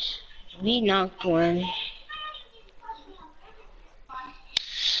one. We knocked one.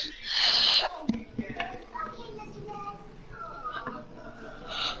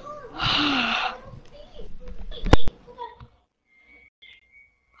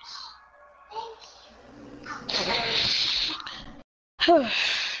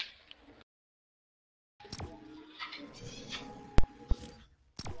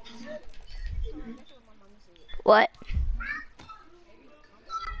 What?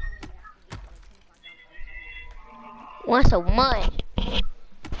 Once a month.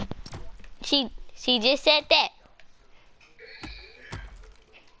 She just said that.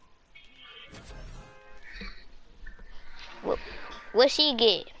 What she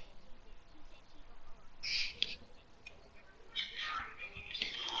get?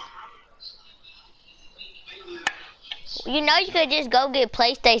 You know you could just go get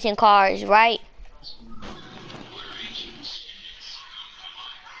PlayStation cards, right?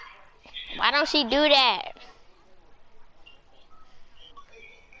 Why don't she do that?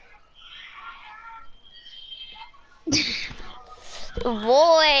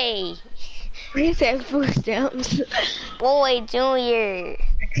 Boy, He said food stamps. Boy, Junior.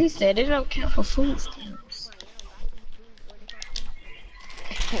 He said it don't count for food stamps.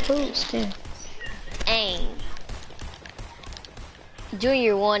 Food stamps. Dang.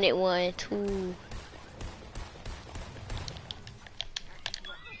 Junior wanted one too.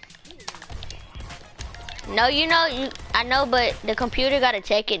 No, you know, I know, but the computer gotta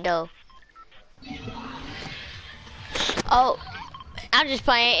check it though. Oh, I'm just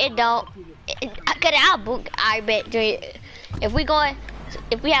playing. It don't. I'll book. I bet. Junior, if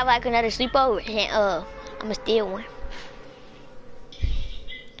we have like another sleepover, then I'ma steal one.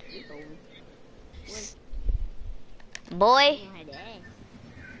 Boy.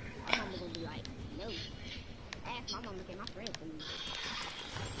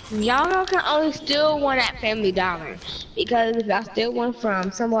 Y'all can only steal one at Family Dollar because if I steal one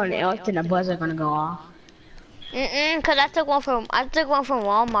from someone else, then the buzzer gonna go off. Cause I took one from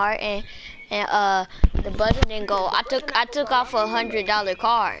Walmart and the buzzer didn't go. I took off $100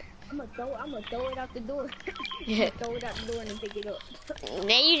 card. I'm gonna throw it out the door. Throw it out the door and then pick it up.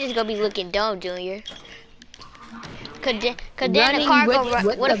 Then you just gonna be looking dumb, Junior. Cause then the car with, go run.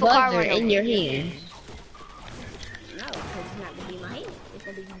 with What the if a car buzzer run in over? your hand? No, because it's not gonna be in my hand. It's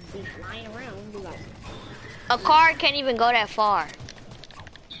gonna be flying around and be like, A car can't even go that far.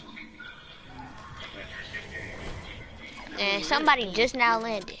 And somebody just now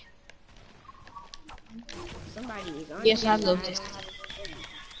landed. somebody is on Yes, I love this.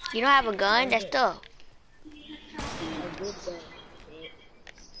 You don't have a gun? That's tough. a good gun.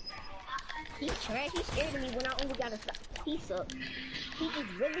 He's trash. He scared of me when I only got a piece up. He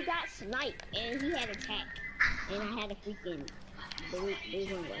just really got sniped and he had attack. And I had a freaking blue one.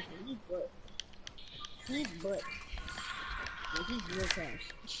 He's butt. He's butt. And he's real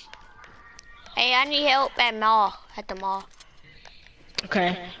trash. Hey, I need help at the mall. Okay.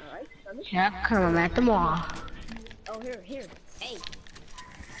 Alright, Yeah, come at the mall. oh, here. Hey.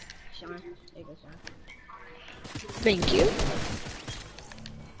 Sean. There you go, Sean. Thank you.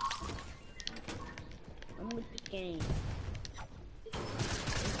 I'm with the game.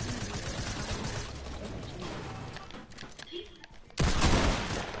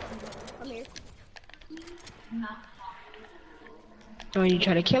 Come here. When you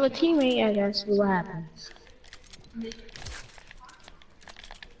try to kill a teammate, I guess what happens.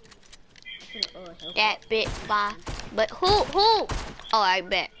 Got bit by, but who? Oh, I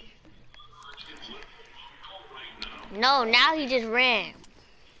bet. No, now he just ran.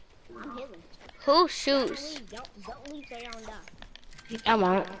 I'm hitting. Who shoots? Don't leave so y'all don't die. I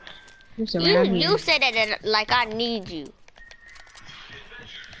won't. I'm still around here. You said that like I need you.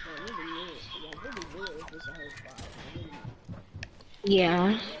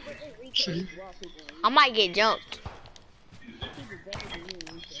 Yeah. I might get jumped.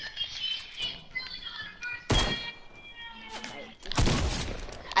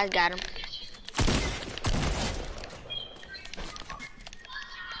 I got him.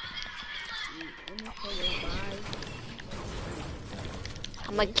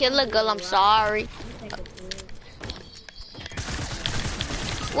 I'm a killer girl, I'm sorry.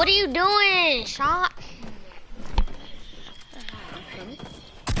 What are you doing, Sean?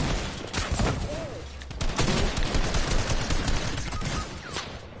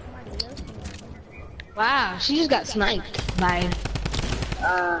 Wow, she just got sniped by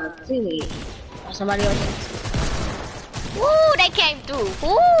teammate or somebody else. Woo, they came through.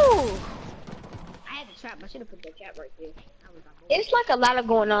 Woo! I had the trap. I should have put the trap right there. It's like a lot of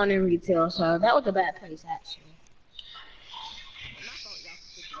going on in retail, so that was a bad place actually.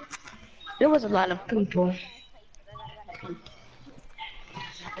 There was a lot of people.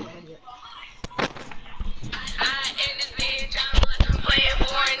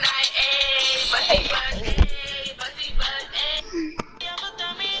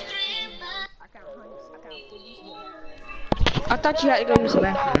 I thought you had to go use the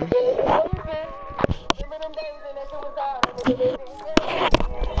bathroom.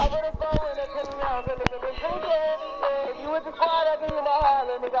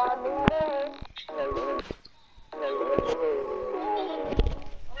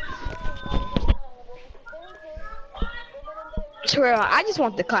 Terrell, I just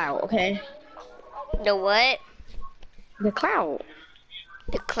want the cloud, okay? The what? The cloud.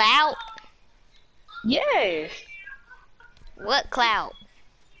 The clout? Yes. What clout?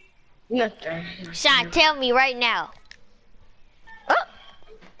 Nothing. Sean, tell me right now.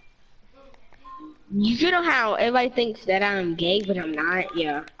 You know how everybody thinks that I'm gay, but I'm not?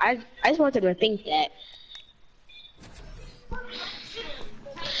 Yeah. I just wanted to think that.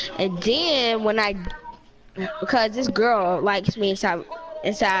 And then when because this girl likes me inside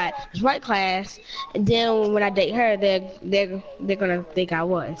inside this white class, and then when I date her, they're gonna think I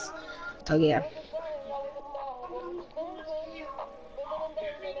was. So yeah.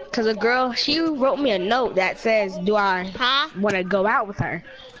 Cause a girl, she wrote me a note that says, "Do I want to go out with her?"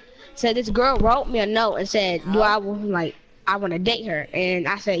 So this girl wrote me a note and said, "Do I want to date her?" And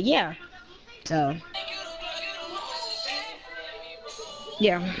I said, "Yeah." So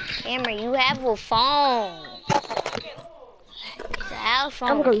yeah. Cameron, you have a phone. It's a house phone.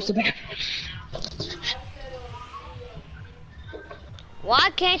 I'm gonna go use the bathroom. Why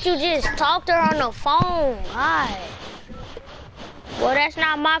can't you just talk to her on the phone? Why? Well, that's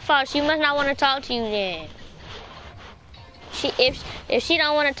not my fault. She must not want to talk to you then. If she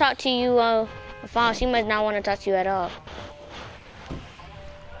don't want to talk to you on the phone, she must not want to talk to you at all.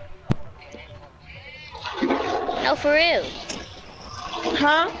 No, for real.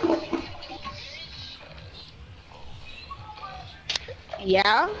 Huh?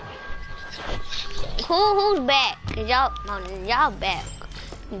 Yeah. Who's back? Cause y'all back.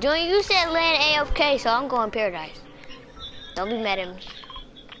 Junior, you said land AFK, so I'm going Paradise. Don't be mad at me.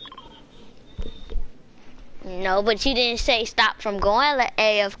 No, but you didn't say stop from going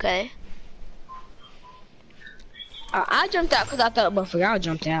AFK. I jumped out because I thought both of y'all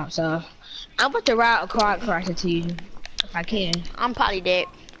jumped out. So I'm about to ride a car across it to you if I can. I'm probably dead.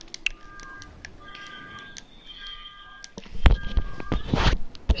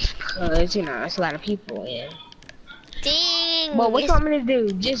 Cause you know it's a lot of people in. Ding. Well, what you want me to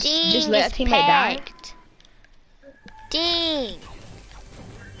do? Just let a teammate die? Ding.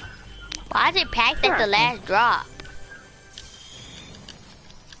 Why is it packed at the last drop?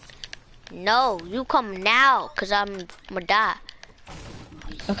 No, you come now, cause I'm gonna die.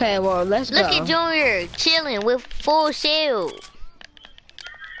 Okay, well let's go. Look at Junior chilling with full shield.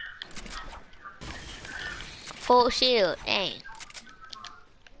 Full shield, dang.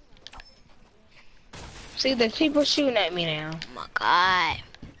 See, there's people shooting at me now. Oh my god.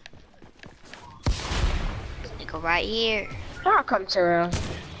 This nigga right here. I'll come, Terrell.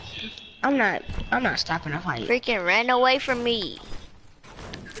 I'm not stopping a fight. Freaking ran away from me.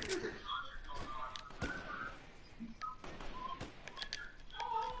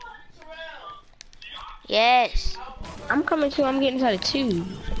 Yes. I'm coming too. I'm getting inside a tube.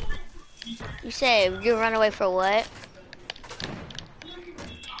 You said you run away for what?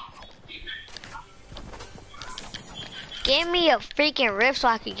 Give me a freaking rift so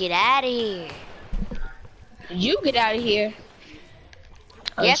I can get out of here. You get out of here.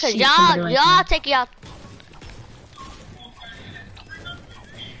 Oh, Yeah, cause shit, y'all take y'all.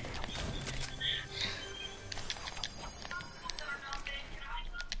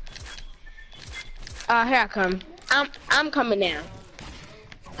 Here I come. I'm coming now.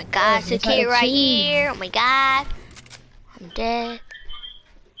 Oh my god, it's a kid right here. Oh my god. I'm dead.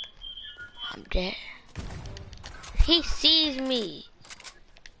 I'm dead. He sees me.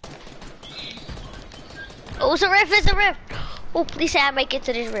 Oh, it's a rift, it's a rift. Oh, please say I make it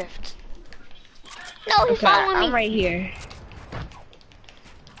to this rift. No, he's following me. I'm right here.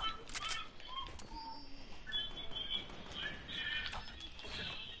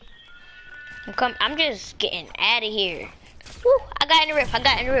 I'm just getting out of here. Woo, I got in the rift, I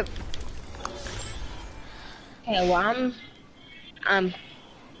got in the rift. Okay, well, I'm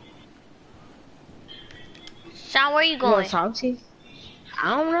Sean, where you You want going? to talk to you? I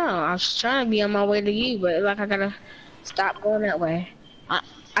don't know. I was trying to be on my way to you, but like I gotta stop going that way.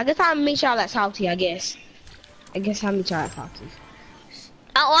 I guess I'll meet y'all at Salty, I guess. I guess I'll meet y'all at Salty.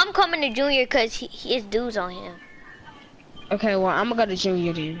 Oh, I'm coming to Junior because his dudes on him. Okay, well, I'm gonna go to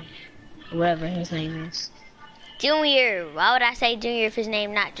Junior then. Whatever his name is. Junior. Why would I say Junior if his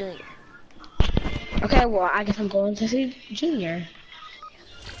name not Junior? Okay, well, I guess I'm going to see Junior.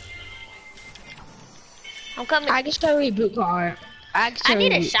 I'm coming. I can show you boot card. I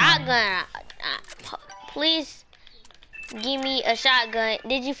need a shotgun. Please give me a shotgun.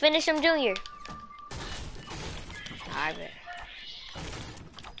 Did you finish him, Junior? I bet.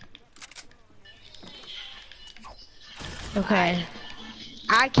 Okay.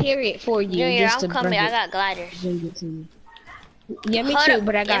 I carry it for you. Junior, just I'm to coming. bring I it. got gliders. Bring it to me. Yeah, me Hold too, up.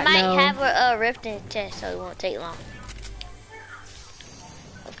 but I got It might no. have a rift in the chest, so it won't take long.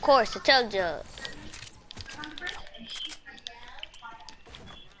 Of course, the chug jug.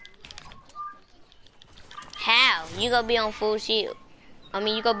 How? You gonna be on full shield. I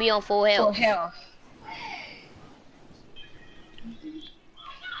mean, you gonna be on full health. Full health.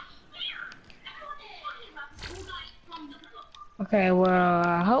 Okay, well,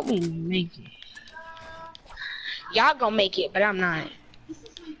 I hope we make it. Y'all gonna make it, but I'm not.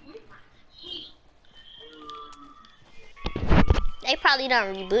 They probably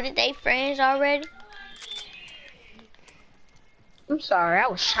done rebooted their friends already. I'm sorry, I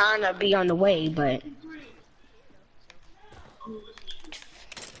was trying to be on the way, but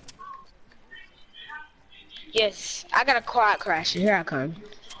yes, I got a quad crash. Here I come.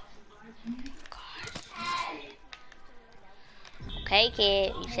 Okay,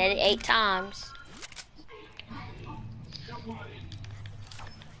 kid, you said it 8 times.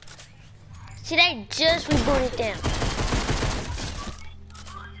 See, they just rebooted them.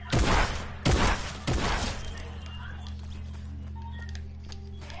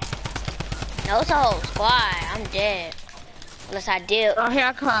 No, it's a whole squad. I'm dead. Unless I dip. Oh, here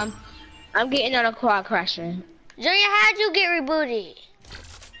I come. I'm getting on a quad crasher. Junior, how'd you get rebooted?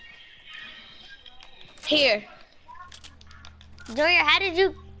 Here. Junior, how did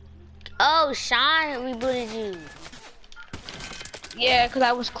you... Oh, Sean rebooted you. Yeah, cause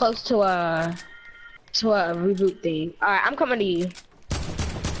I was close to a reboot thing. All right, I'm coming to you.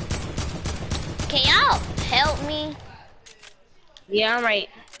 Can y'all help me? Yeah, I'm right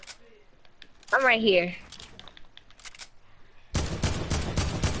here.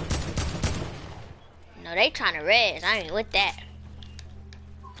 No, they trying to res. I ain't with that.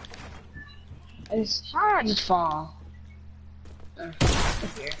 It's hard to fall.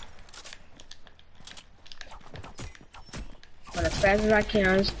 Here. But as fast as I can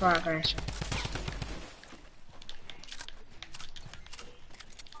on this quad crasher.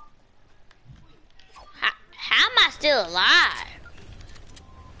 How am I still alive?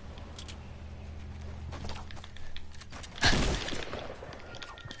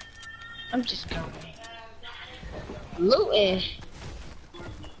 I'm just going. Looting.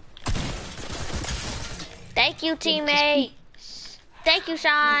 Thank you, teammate. Thank you,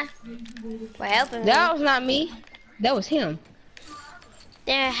 Sean, for helping me. That was not me. That was him.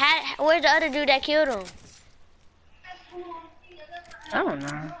 Then, where's the other dude that killed him? I don't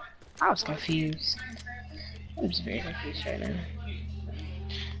know. I was confused. I'm just very confused right now.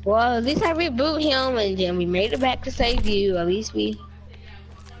 Well, at least I reboot him and then we made it back to save you. At least we...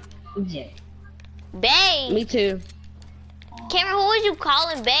 Yeah. Bae. Me too. Cameron, who was you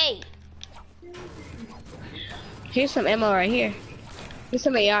calling Bae? Here's some ammo right here. Here's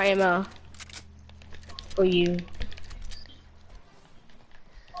some AR ammo. For you.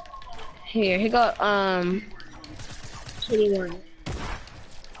 Here go, 21.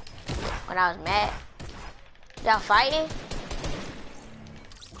 When I was mad. Y'all fighting?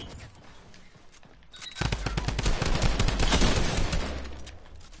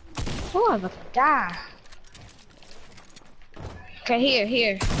 Oh, I'm about to die. Okay,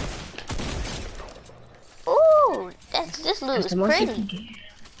 here. Ooh, this loot is pretty.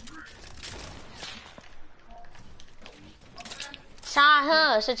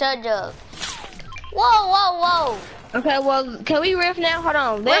 Sean, it's a chug jug. Whoa. Okay, well, can we riff now? Hold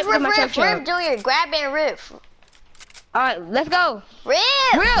on. Riff, Riff, Junior. Grab and riff. Alright, let's go.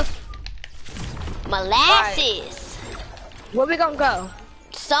 Riff. Molasses. Right. Where we gonna go?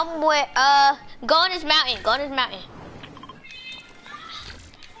 Somewhere, go on this mountain.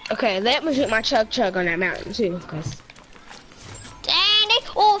 Okay, let me shoot my chug on that mountain too, cause... Dang,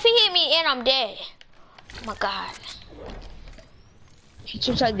 if he hit me and I'm dead. Oh my god. He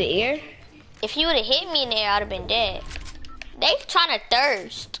chug the air? If you would've hit me in there, I'd have been dead. They trying to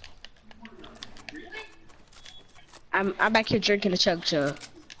thirst. I'm back here drinking a chug.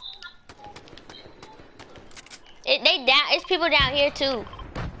 It's people down here too.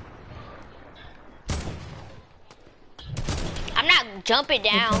 I'm not jumping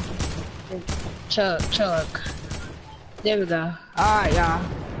down. Chug. There we go. Alright, y'all.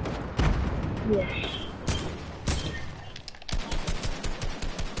 Yeah.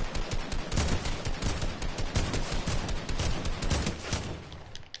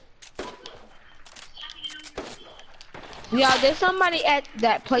 Y'all, there's somebody at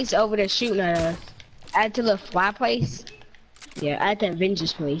that place over there shooting at us. At the little fly place. Yeah, at that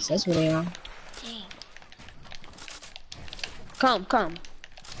Avengers place. That's where they are. Dang. Come.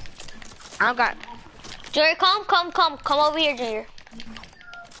 I don't got... Jerry, come over here, Jerry.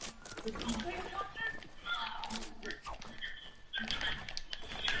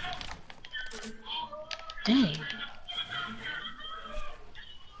 Dang.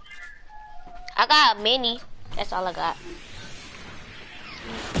 I got a mini. That's all I got.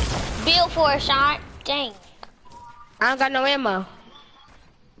 Build for a shot. Dang. I don't got no ammo.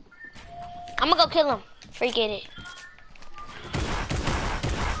 I'm gonna go kill him. Forget it.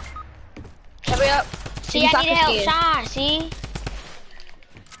 Hurry up. See, I need help, Sean. See?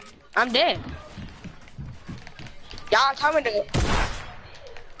 I'm dead. Y'all told me to.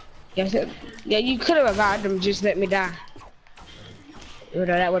 Yes, yeah, you could have revived him. Just let me die. You know,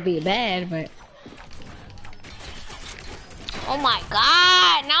 that would be bad, but... Oh my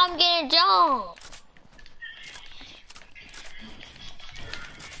god, now I'm getting jumped.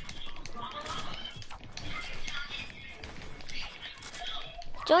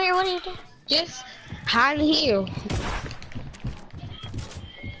 Junior, what are you doing? Just hide and heal.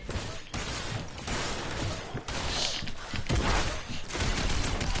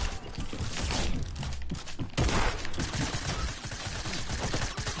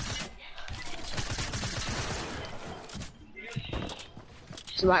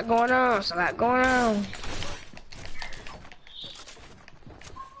 There's a lot going on, there's a lot going on.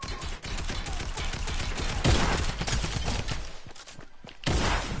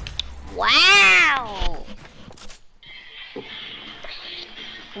 Wow.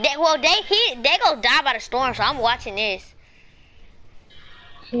 They gonna die by the storm, so I'm watching this.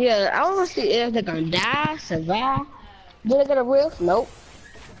 Yeah, I wanna see if they're gonna die, survive. Do they get a rift? Nope.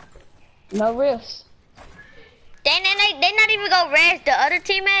 No rifts. They not even gonna rest the other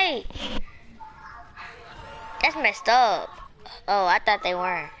teammate. That's messed up. Oh, I thought they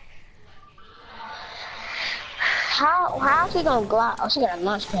weren't. How's she gonna glide? Oh, she got a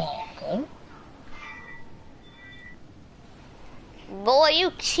launch pad. Okay. Boy,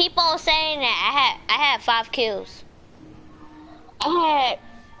 you keep on saying that. I had 5 kills. I had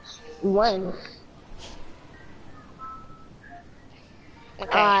 1.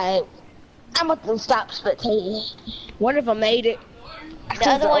 Okay. I'm about to stop spectating. One of them made it. The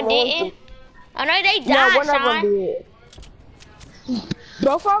other one didn't? Oh no, they died, No, one Sean. of them did.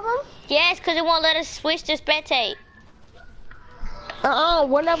 Both of them? Yes, because it won't let us switch to spectate.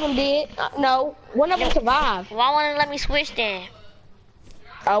 One of them did. No, one of them survived. Why won't it let me switch then?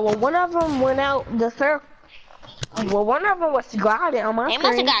 Well, one of them went out the circle. Well, one of them was gliding on my They screen.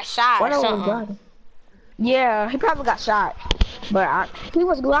 must have got shot One or of them was something. gliding. Yeah, he probably got shot. But he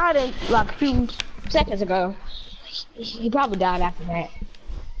was gliding like a few seconds ago. He probably died after that.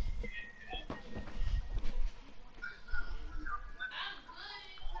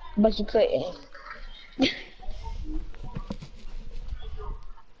 But you couldn't.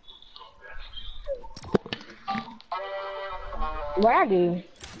 What I do?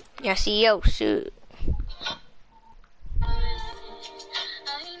 Yeah, CEO, shoot.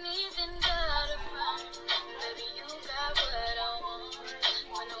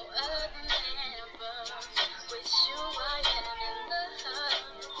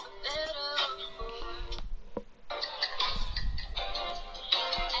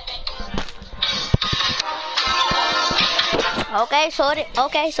 Okay, shorty.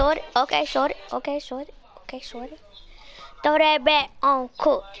 Okay, shorty. Okay, shorty. Okay, shorty. Okay, shorty. Throw that back on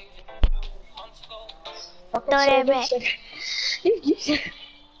cook. Throw that back.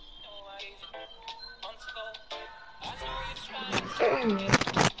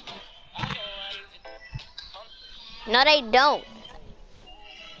 No, they don't.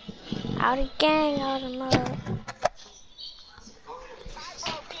 Out of gang, out of mud.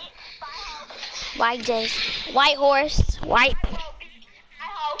 White Jace. White horse. White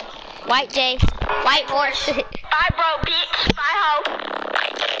Jace. White horse. Bye, bro, bitch. Bye, hoe.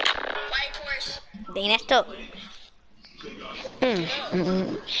 White horse. Dang, that's tough. Get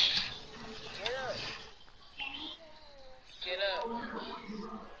up.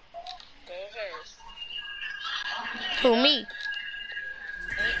 Go first. Who, me?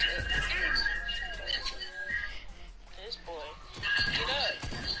 This boy. Get up.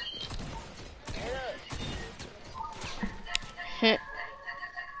 Get up.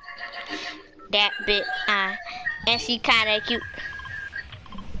 That bit, and she kinda cute.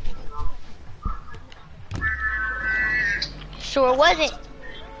 Sure wasn't.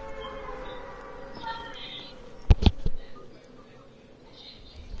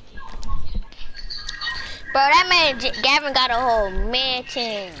 Bro, that man Gavin got a whole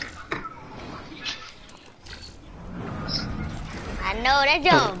mansion. I know that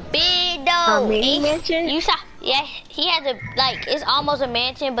jump big though. A mini mansion? You saw? Yeah, he has a it's almost a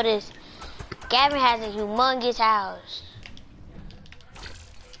mansion, but Gavin has a humongous house.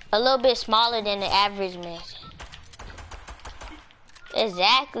 A little bit smaller than the average mansion.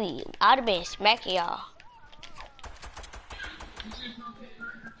 Exactly. I'd have been smacking y'all.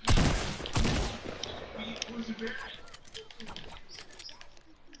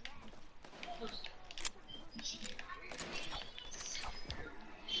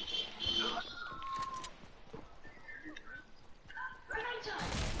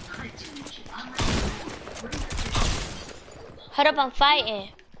 Hold up, I'm fighting.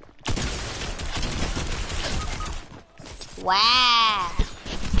 Wow.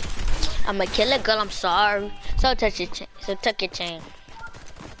 I'm a killer girl, I'm sorry. So tuck your chain.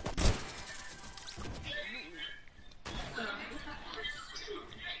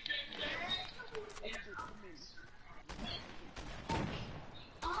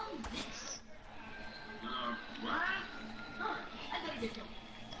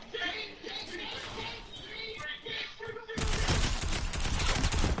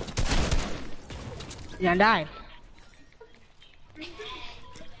 I died.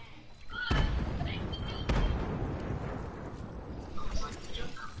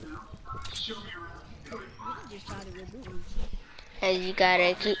 As you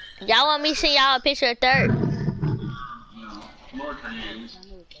gotta keep. Y'all want me to send y'all a picture of third?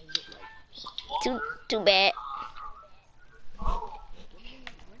 Too bad.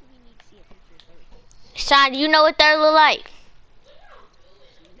 Sean, do you know what third look like?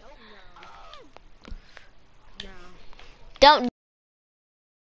 Don't.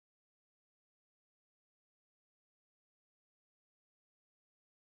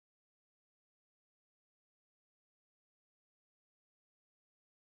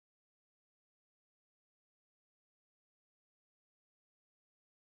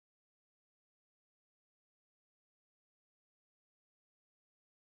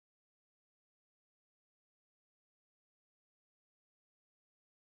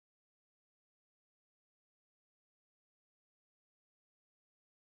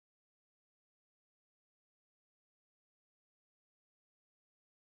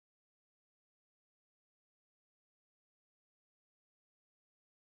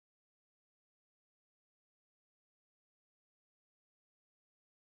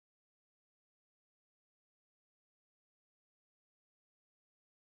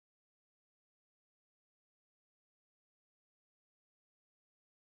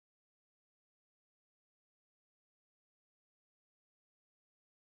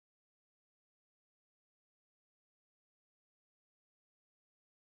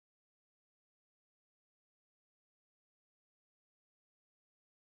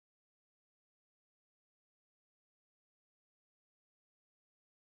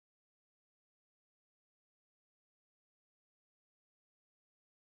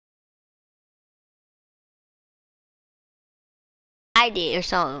 I did or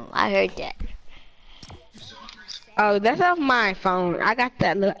something. I heard that. Oh, that's off my phone. I got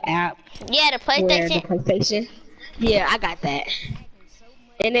that little app. Yeah, the Where the PlayStation. PlayStation. Yeah, I got that.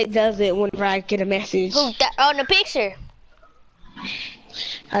 And it does it whenever I get a message. Who? On the picture.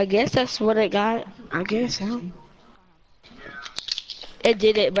 I guess that's what it got. I guess so. It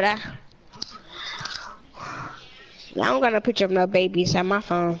did it, but I don't got a picture of no babies on my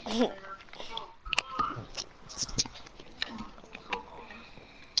phone.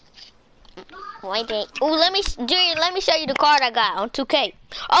 Wait. Ooh, Junior, let me show you the card I got on 2K.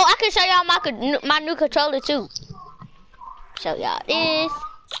 Oh, I can show y'all my new controller too. Show y'all this.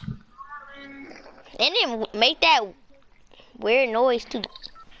 And then make that weird noise too.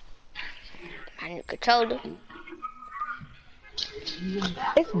 My new controller.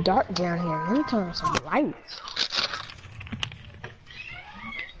 It's dark down here. Let me turn on some lights.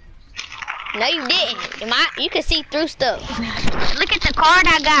 No, you didn't. You can see through stuff. Look at the card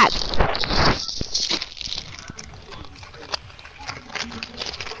I got.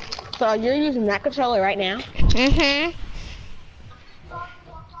 So you're using that controller right now? Mm-hmm.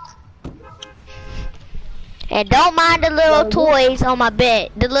 And don't mind the little toys on my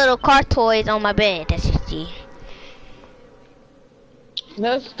bed. The little car toys on my bed. That's just G.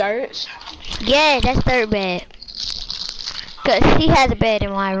 Those skirts? Yeah, that's third bed. Cause he has a bed in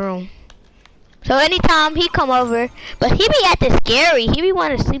my room. So anytime he come over, but he be acting scary. He be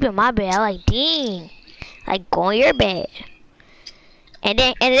wanting to sleep in my bed. I like, dang. Like, go on your bed. And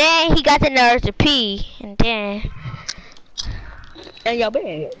then he got the nerve to pee. And then. In your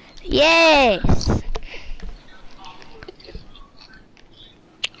bed? Yes.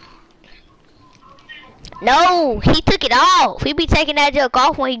 No, he took it off. He be taking that junk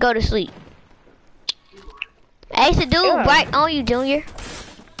off when he go to sleep. Hey, it's a dude right on you, Junior.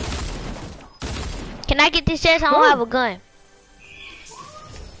 Can I get this chest? I don't have a gun.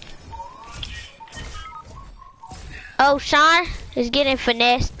 Oh, Sean is getting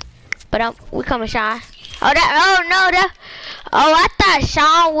finessed, but we coming, Sean. Oh, I thought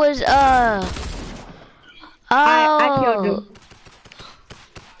Sean was I killed him.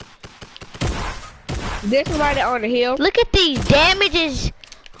 This one right on the hill. Look at these damages.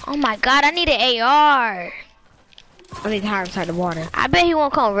 Oh my God, I need an AR. I need to hide inside the water. I bet he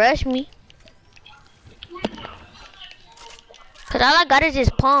won't come rush me. Cause all I got is this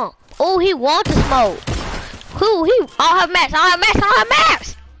pump. Oh, he wants to smoke. Who? I don't have maps. I don't have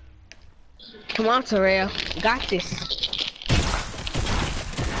maps. Come on, Terrell. Got this.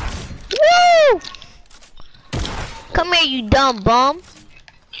 Woo! Come here, you dumb bum.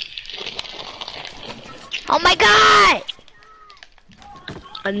 Oh my God!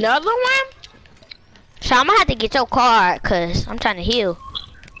 Another one? So I'm gonna have to get your card, cause I'm trying to heal.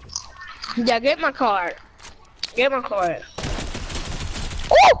 Yeah, get my card. Get my card.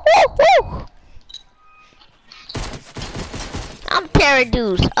 Ooh, ooh, ooh. I'm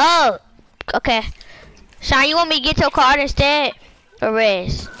Paraduce. Oh, okay. Sean, you want me to get your card instead? Or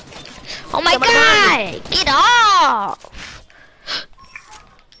Rez? Oh my god! Get off!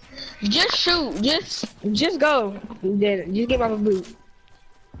 Just shoot. Just go. Then just get my boot.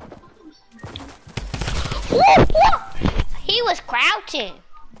 Woo, woo. He was crouching.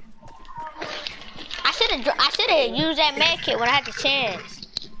 I should have used that med kit when I had the chance.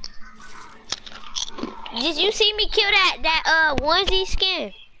 Did you see me kill that onesie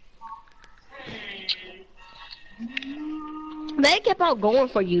skin? They kept on going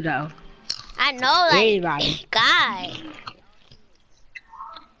for you though. I know, like, Everybody. God.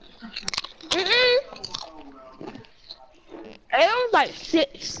 It was like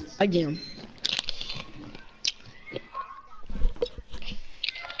 6 again.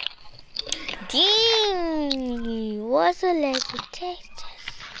 Dang, what's a little Texas?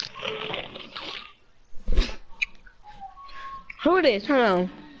 Who it is? Hold on.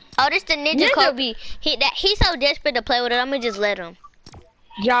 Oh, this the Ninja Kobe. He's so desperate to play with it. I'm gonna just let him.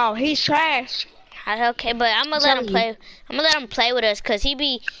 Y'all, he's trash. Okay, but I'm gonna let him play. I'm gonna let him play with us, cause he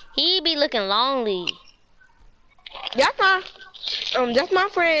be looking lonely. That's my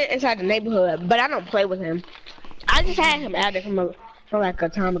friend inside the neighborhood, but I don't play with him. I just had him out there from like a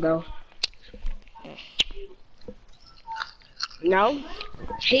time ago. No,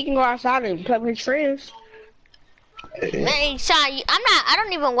 he can go outside and play with his friends. Man, Sean, I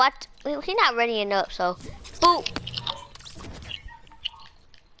don't even watch. He's not readying up, so boop.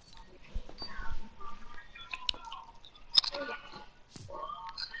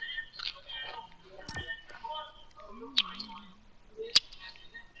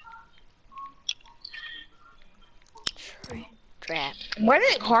 Trap. Where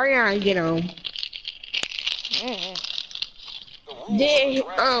did Carion get on?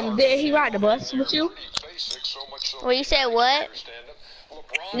 Did he ride the bus with you? Well, you said what?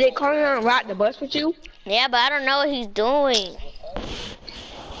 Did Carion ride the bus with you? Yeah, but I don't know what he's doing.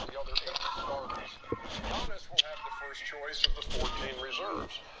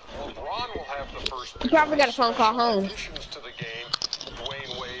 He probably got a phone call home.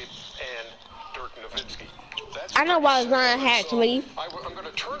 I know why Zion had to leave. I'm going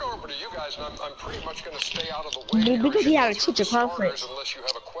to turn over to you guys, and I'm pretty much going to stay out of the way here. Because he had a teacher conference. Unless you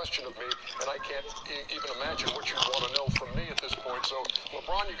have a question of me, and I can't even imagine what you want to know from me at this point. So,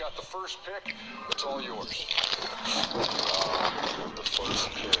 LeBron, you got the first pick. It's all yours. The first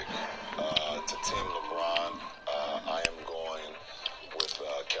pick to Team LeBron, I am going with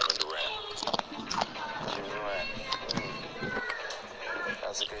Kevin Durant. Kevin Durant.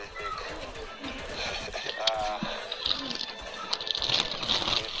 That's a good pick.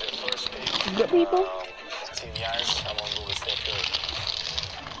 Good people? Team Giannis, I'm gonna go with Steph Curry.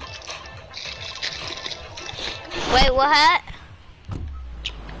 Wait, what?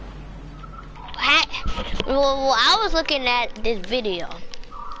 Well, I was looking at this video.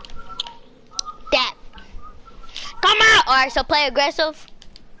 That. Come out! Alright, so play aggressive.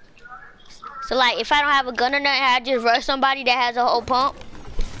 So, like, if I don't have a gun or nothing, I just rush somebody that has a whole pump.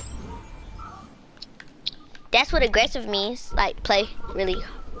 That's what aggressive means. Like, play really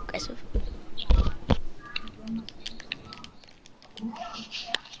aggressive.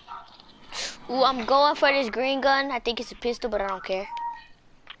 Ooh, I'm going for this green gun. I think it's a pistol, but I don't care.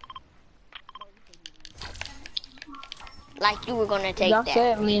 Like you were gonna take Y'all that.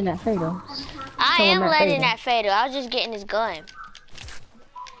 said letting that fatal. I am letting that fatal. I was just getting his gun.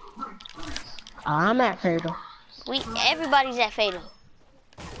 I'm at fatal. Everybody's at fatal.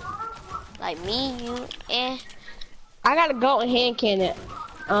 Like me, you, and I gotta go and hand cannon.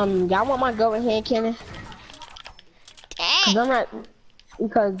 Y'all want my go and hand cannon? dang.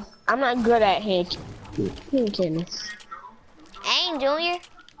 Because I'm not good at hand cannons. Dang, Junior.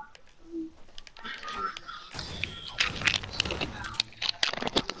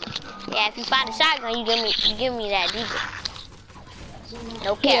 Yeah, if you find a shotgun, you give me that deagle.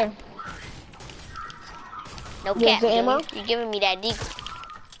 No cap. Here. No You cap. want the ammo? You giving me that deagle.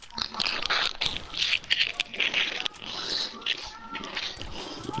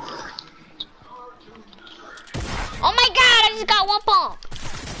 Oh my god, I just got one pump.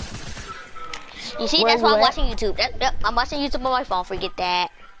 You see, that's why I'm watching YouTube. Yep, I'm watching YouTube on my phone, forget that.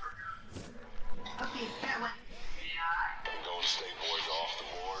 Golden State boys off the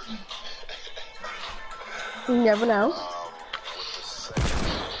board. You never know. With the second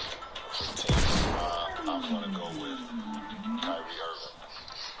team, I'm going to go with Kyrie Irving.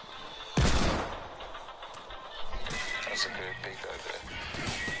 That's a good pick right there.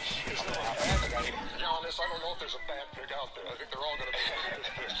 don't know if there's a bad pick out there. I think they're all going to be good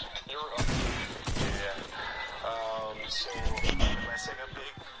picks. You're up. Yeah. So my second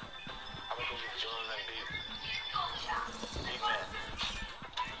pick, I'm gonna go with Joel Embiid. Big man.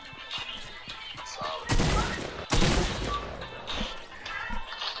 Solid.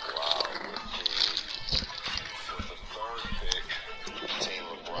 Wow. With the third pick, Team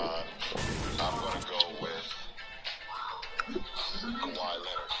LeBron, I'm gonna go with Kawhi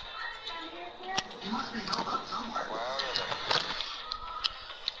Leonard.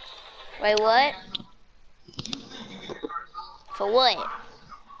 Wait, what? For what?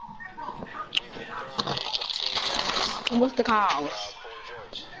 What's the cause? Paul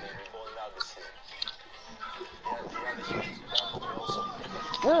George. Maybe going out this year.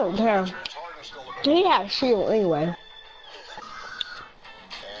 I don't care. He had a shield anyway. And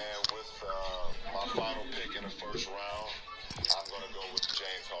with my final pick in the first round, I'm going to go with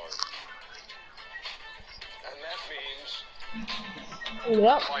James Harden. And that means,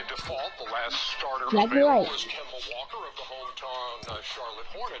 Yep. by default, the last starter Exactly available right. is Kemba Walker of the hometown Charlotte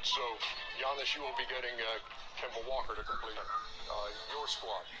Hornets. So, Giannis, you will be getting Kemba Walker to complete your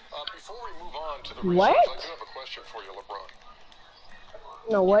squad. Before we move on to the What? research, I do have a question for you, LeBron.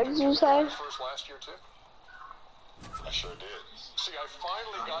 No, what did you say? First last year, too? I sure did. See, I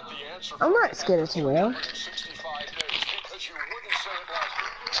finally got the answer. I'm not scared of Terrell. 65 days because you wouldn't say it last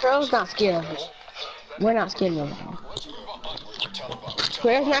year. Terrell's not scared of me. We're not scared of him. Let's move on.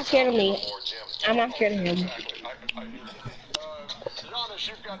 Terrell's not scared of me. I'm not scared of him. Exactly. Giannis,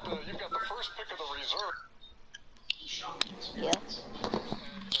 you've got the first pick of the reserve. Yeah.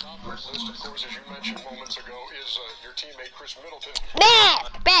 And on this list, of course, as you mentioned moments ago, is your teammate Chris Middleton.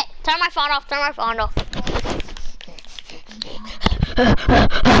 Bet! Turn my phone off, turn my phone off.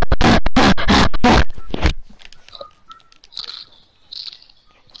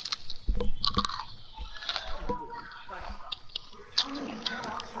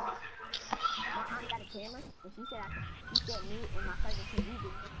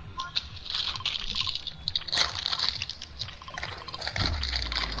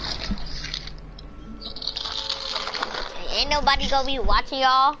 Ain't nobody gonna be watching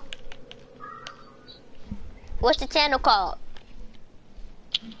y'all. What's the channel called?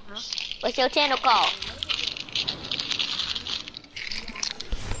 What's your channel called?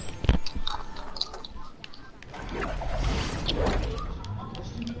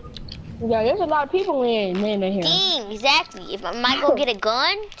 Yeah, there's a lot of people in here. Dang, exactly. If I might go get a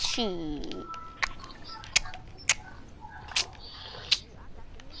gun, shoot.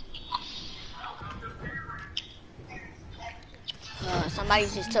 Somebody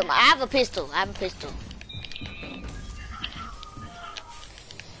just took my. I have a pistol. I have a pistol.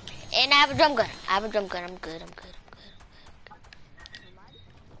 And I have a drum gun. I have a drum gun. I'm good. I'm good.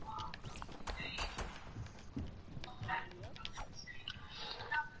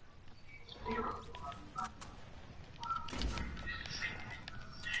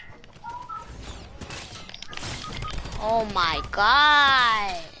 Oh my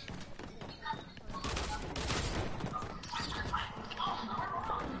god.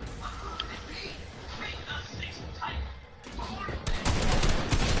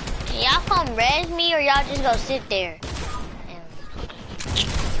 Y'all come res me or y'all just go sit there?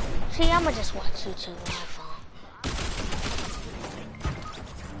 See, I'ma just watch YouTube on my phone.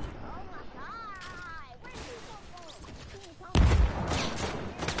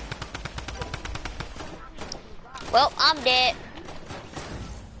 Well, I'm dead.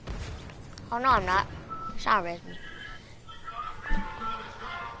 Oh no, I'm not. It's not res me.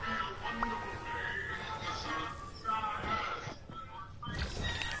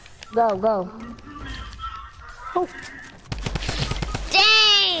 Go, go. Oh.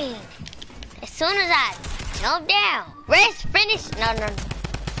 Dang! As soon as I jump down, rest, finish. No, no, no.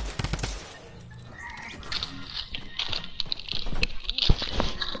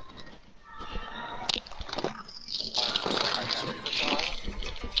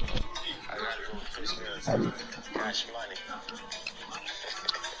 Cash money.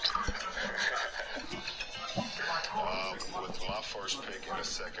 With my first pick in the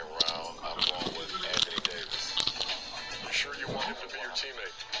second round, I'm going with Anthony Davis. You sure you want him to be your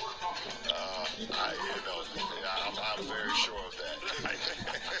teammate? I'm very sure of that.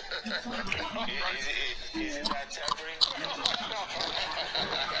 Is it that tempering?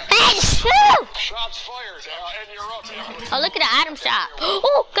 Hey, shoot! Shots fired, and you're up. Oh, look at the item shop.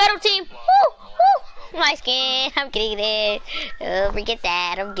 Oh, cuddle team. Woo, my skin. I'm getting it. Oh, forget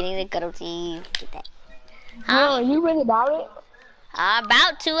that. I'm getting the cuddle team. Get that. Huh? You really about it?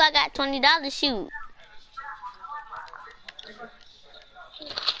 About to. I got $20 shoot.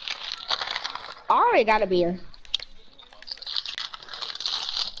 I already got a beer.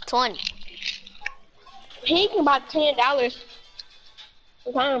 20. He can buy $10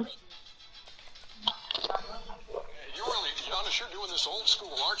 for time. You really, Giannis, you're doing this old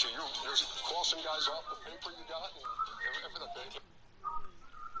school, aren't you? You're crossing guys off the paper you got and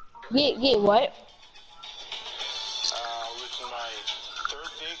everything. Get what? With my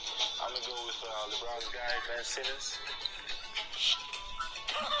third pick, I'm gonna go with LeBron's guy, Ben Simmons.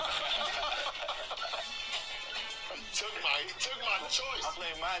 He took my choice. I'm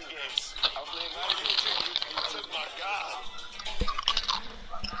playing mind games. He took my guy.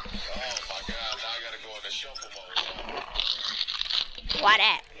 Oh my God! Now I gotta go in the shuffle mode. Why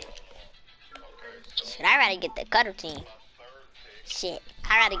that? Shit, I'd rather get the cuddle team. Shit,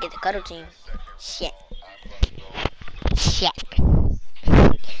 I'd rather get the cuddle team. Shit. Shit.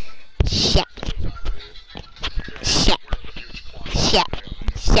 Shit. Shit. Shit.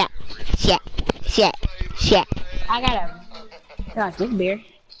 Shit. Shit. Shit. Shit. I got this beer.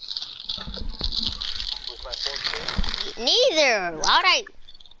 Neither. Why would I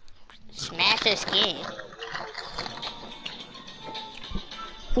smash her skin?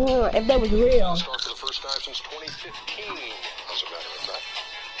 If that was real. Start for the first time since 2015, as a matter of fact.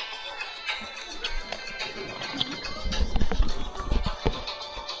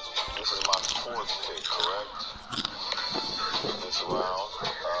 This is my fourth pick, correct? This round.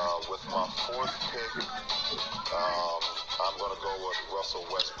 With my fourth pick, I'm going to go with Russell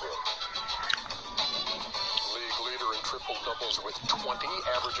Westbrook. League leader in triple doubles with 20,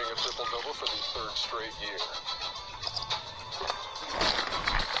 averaging a triple double for the third straight year.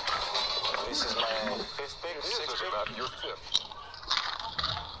 This is my fifth pick, sixth pick. About your fifth.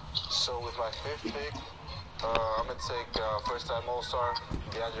 So with my fifth pick, I'm going to take first-time All-Star,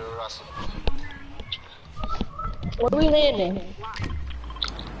 DeAndre Russell. Where we landing?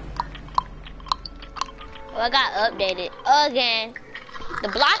 Well, I got updated again. The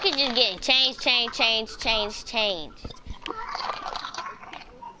block is just getting changed.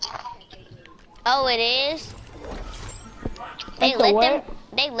 Oh, it is? They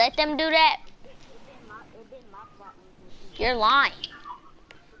let them do that? You're lying.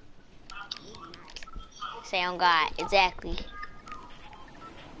 Say on God, exactly.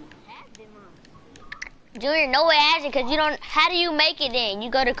 Junior, no it hasn't, because you don't, how do you make it then? You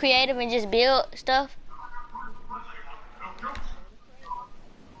go to creative and just build stuff?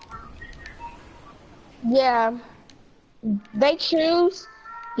 Yeah. They choose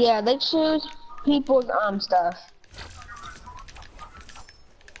people's stuff.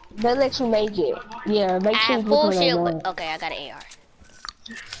 They let you make it. Yeah, they I choose have full which one they shield, want. but okay, I got an AR.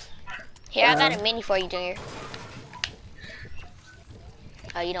 Here, I got a mini for you, Junior.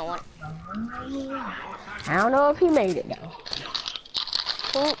 Oh, you don't want it? I don't know if he made it though.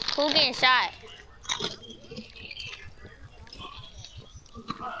 Who getting shot?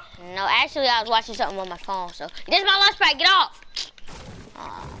 No, actually, I was watching something on my phone, so. This is my lunch pack, get off!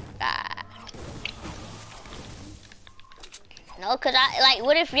 Oh, God. No, cause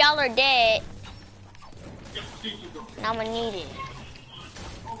what if y'all are dead? And I'ma need it.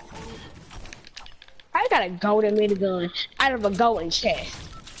 I got a golden minigun out of a golden chest.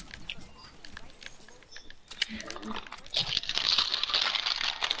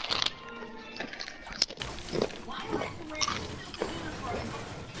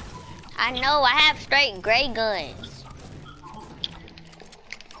 I know, I have straight gray guns.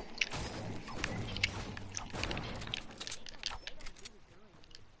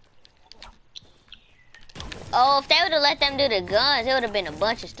 Oh, if they would have let them do the guns, it would have been a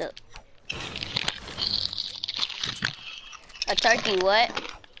bunch of stuff. A turkey what?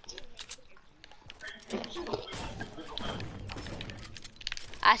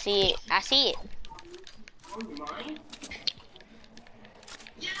 I see it.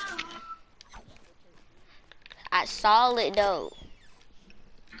 I saw it though.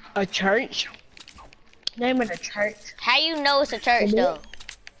 A church? Name it a church. How you know it's a church though?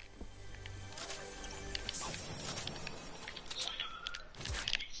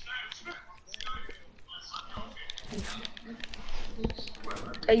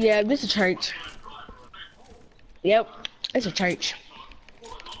 Yeah, this is a church. Yep, it's a church.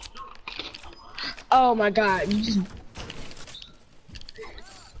 Oh my God, you just...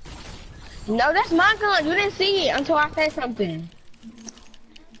 No, that's my gun. You didn't see it until I said something.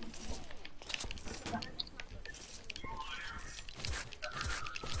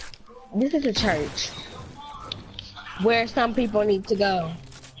 This is a church where some people need to go.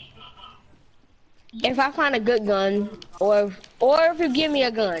 If I find a good gun, or if you give me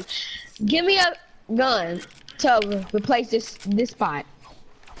a gun to replace this spot.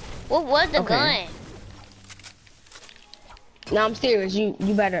 What was the Okay. gun? No, I'm serious. You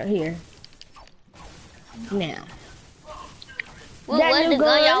better hear. Now. What That was new the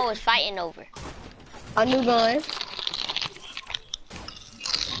gun gun? y'all was fighting over? A new gun.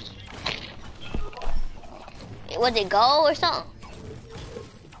 Was it gold or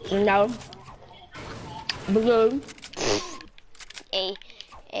something? No. Blue. Hey,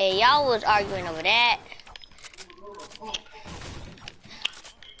 y'all was arguing over that.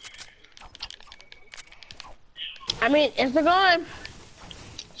 I mean, it's a gun.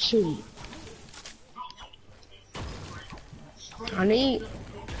 Shoot. I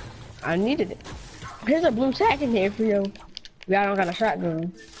needed it. Here's a blue tack in here for you. Y'all don't got a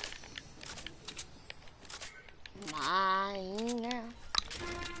shotgun. Mine now.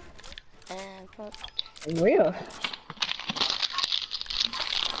 Real.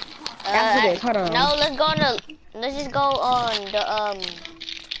 After this, hold on. No, let's just go on the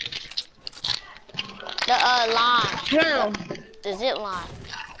line. Hang on. The zip line.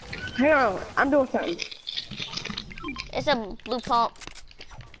 Hang on. I'm doing something. It's a blue pump.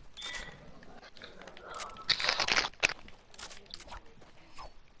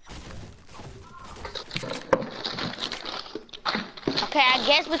 Okay, I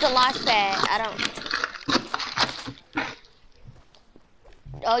guess we can launch pad. I don't.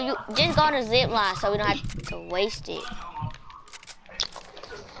 Oh, you just go on the zip line so we don't have to waste it.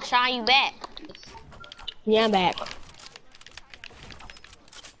 Sean, you back? Yeah, I'm back.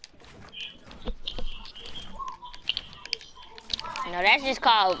 No, that's just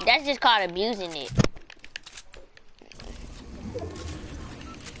called abusing it.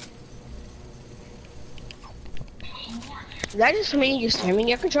 That just means you're spamming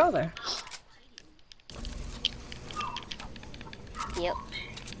your controller. Yep.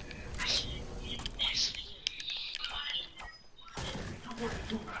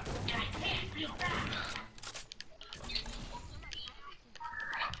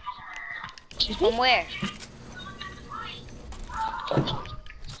 From where?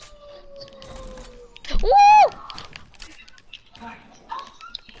 Woo!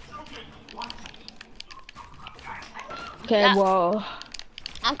 Okay, Yeah. well.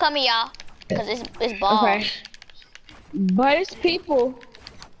 I'm coming, y'all, cause it's balls. Okay. But it's people.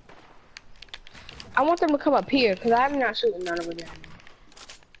 I want them to come up here, cause I'm not shooting none over there.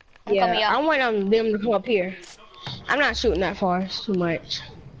 I'm coming, Yeah, I y'all. want them to come up here. I'm not shooting that far. It's too much.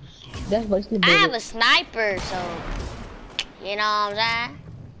 That's wasting the I have bullet. a sniper, so you know what I'm saying.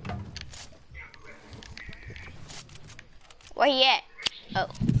 Where he at? Oh.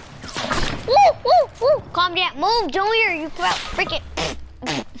 Woo, woo, woo! Calm down. Move, Junior. You freaking.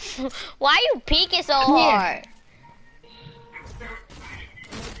 Why you peeking so Come here. hard?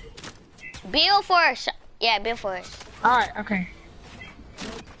 Build for us. Yeah, build for us. Alright, okay.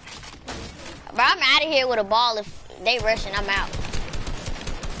 Bro, I'm out of here with a ball. If they rushing, I'm out.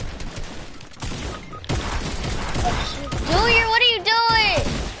 Junior, what are you doing?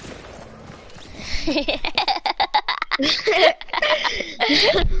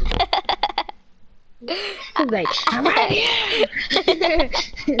 He's like, I'm right here.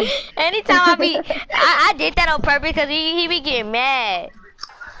 Anytime I did that on purpose because he be getting mad.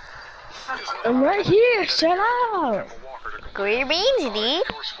 I'm right here. Shut up. Career beans, dude. Your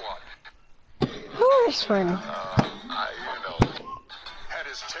squad. Oh, that's funny. Had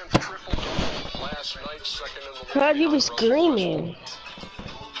his 10th triple last night, second in the league. Cause you was screaming.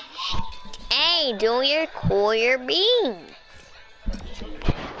 Hey, Junior, cool your beans.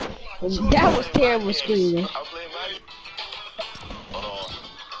 That was terrible screaming. I'll play Mario. Hold on.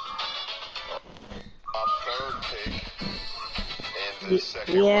 Our third pick in the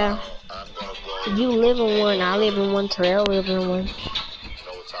second Yeah. round. I'm gonna go. You live in one. I live in one. Terrell live in one. You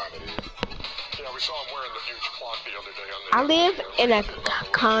know what time it is. Yeah, we saw him wearing the huge clock the other day on the. I live in a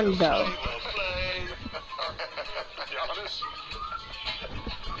condo. Well played. Giannis?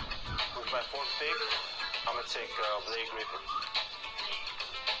 With my fourth pick, I'm gonna take Blake Griffin.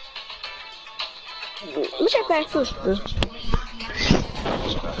 Look at that sister.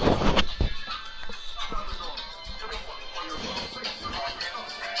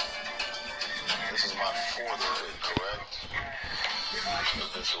 This is my fourth pick, correct?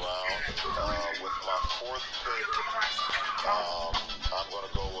 This round. With my fourth pick, I'm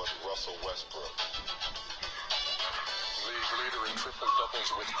gonna go with Russell Westbrook. League leader in triple doubles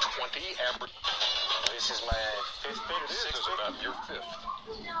with 20 average. This is my fifth pick. It is Sixth about pick. your fifth.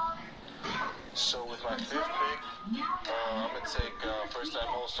 So with my fifth pick, I'm gonna take first-time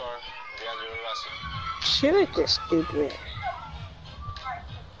All-Star DeAndre Russell. Shoot this stupid.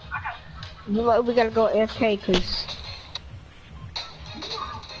 We gotta go AFK cause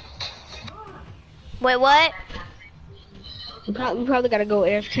Wait, what? We probably gotta go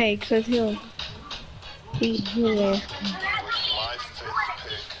AFK because he'll. He yeah. With my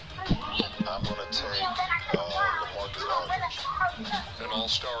fifth pick, I'm gonna take LaMarcus Aldridge. An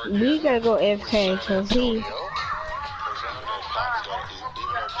all-star We again gotta go with AFK San because he. Antonio.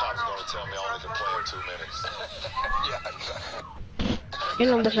 Even though Pop's gonna tell me I only can play in 2 minutes. Yeah, exactly. You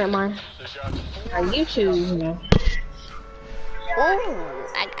know, different mine. They got On YouTube, you know. Ooh,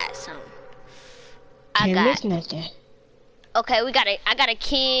 I got some. I Can't got. miss nothing. Okay, I got to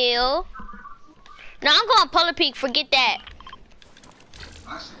kill. No, I'm going Polar Peak. Forget that.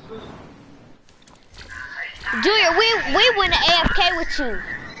 Junior, we went to AFK with you.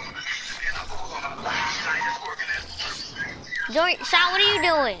 Junior, Sean, what are you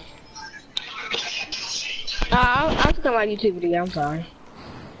doing? I'm talking about YouTube video. I'm sorry.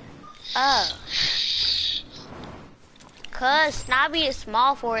 Oh. Cause Snobby is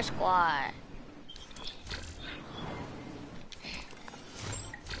small for a squad.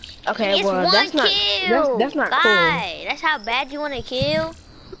 Okay, It's well one that's not kill. that's not Guy, that's how bad you want to kill.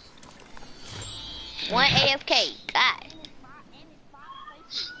 One AFK. God.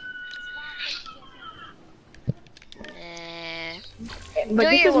 cool. But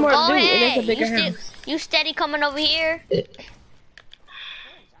this is more go loot and it's a ahead. bigger house. You steady coming over here?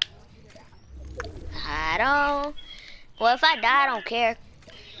 I don't. Well, if I die, I don't care.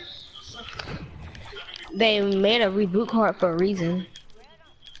 They made a reboot card for a reason.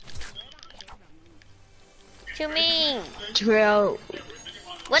 What you mean? Trail.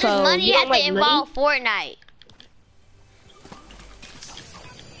 What So, does money you have don't to like involve Fortnite?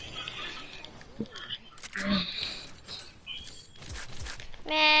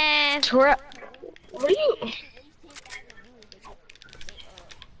 Man. Trail. What are you?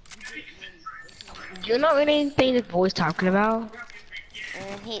 You know anything this boy's talking about?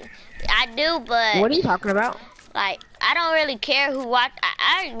 I do, but What are you talking about? like I don't really care who watch.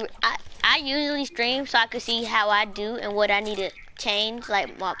 I usually stream so I can see how I do and what I need to change, like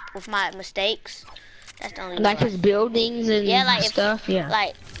with my mistakes. That's the only Like reason. his buildings and Yeah, like stuff. Yeah.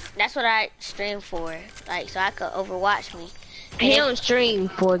 Like that's what I stream for, like so I could overwatch me. He don't stream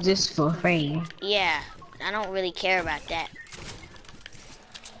for just for fame. Yeah, I don't really care about that.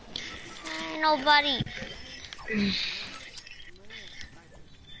 Ain't nobody.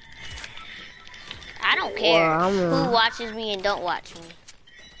 I don't care Well, who watches me and don't watch me.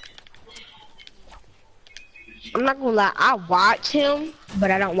 I'm not gonna lie, I watch him, but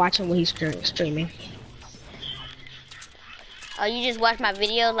I don't watch him when he's streaming. Oh, you just watch my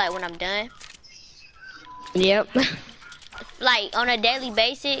videos like when I'm done? Yep. Like on a daily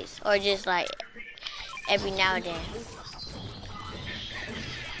basis or just like every now and then?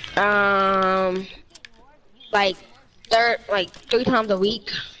 Like 3 times a week.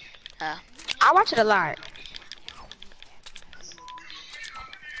 I watch it a lot.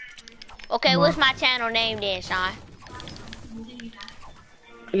 Okay, what's my channel name then, Sean?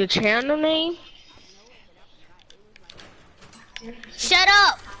 Your channel name? Shut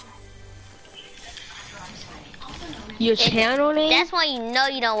up! Your channel name? That's when you know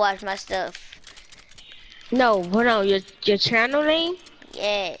you don't watch my stuff. No, hold on. Your channel name?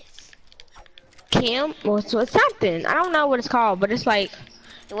 Yes. Kim? Or so it's something. I don't know what it's called, but it's like.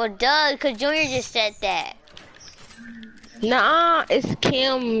 Well, duh, because Junior just said that. Nah, it's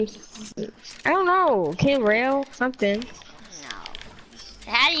Kim. I don't know. Kim Rail? Something. No.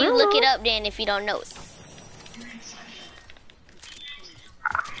 How do you look it up then if you don't know it?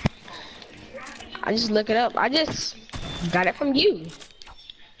 I just look it up. I just got it from you.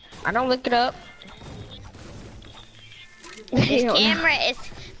 I don't look it up. This camera is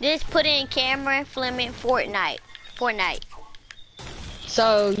just put in Cameron Fleming Fortnite.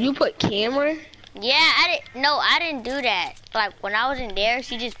 So you put Cameron? Yeah, I didn't do that. Like when I was in there,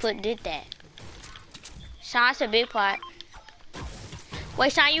 she just did that. Sean's a big part.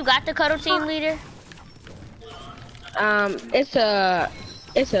 Wait, Sean, you got the cuddle team leader? It's a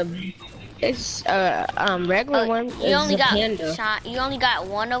regular one. You only got Panda. Sean, you only got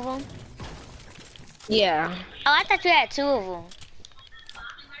one of them? Yeah. Oh, I thought you had two of them.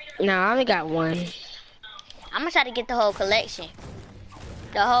 No, I only got one. I'm gonna try to get the whole collection.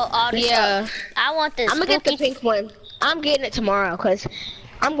 All the stuff. I want the I'm gonna get the pink one. I'm getting it tomorrow because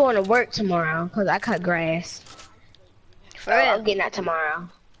I'm going to work tomorrow because I cut grass. For real? I'm getting that tomorrow.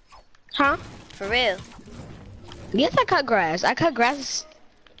 Huh? For real? Yes, I cut grass. I cut grass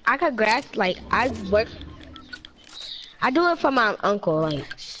like I work. I do it for my uncle. Like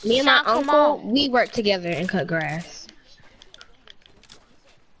me and my uncle, we work together and cut grass.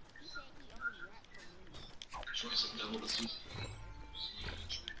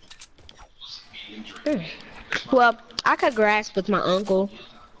 Well, I cut grass with my uncle,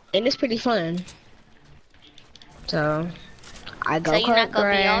 and it's pretty fun. So, I go So you're not cut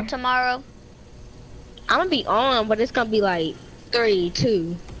gonna be on grass. tomorrow? I'm gonna be on, but it's gonna be like 3,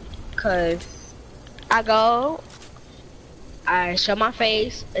 2. Cause I go, I show my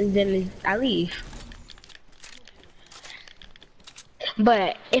face, and then I leave.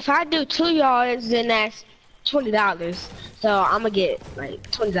 But if I do 2 yards, then that's $20. So I'm gonna get like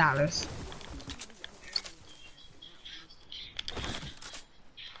 $20.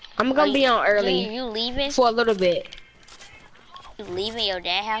 I'm gonna be on early You leaving? for a little bit. You leaving your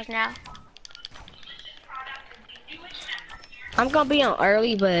dad's house now? I'm gonna be on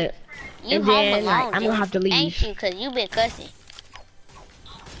early, but You and home then alone, like, I'm gonna have to leave. ain't you? Cause you been cussing.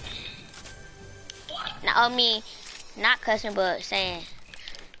 No, I mean, not cussing, but saying.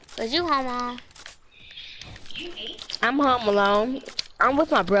 Cause you home alone. I'm home alone. I'm with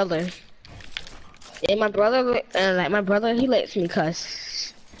my brother. And my brother, he lets me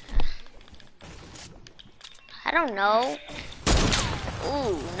cuss. I don't know.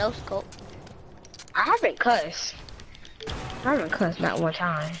 Ooh, no scope. I haven't cussed. I haven't cussed not one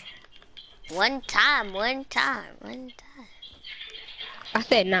time. One time. I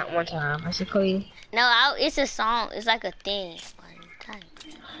said not one time. I said, Chloe. No, it's a song. It's like a thing. One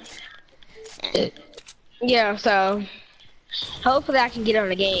time. Yeah, so hopefully I can get on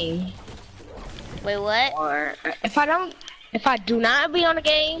the game. Wait, what? Or if I do not be on the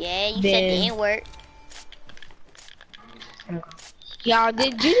game, Yeah, you said then the N-word. y'all,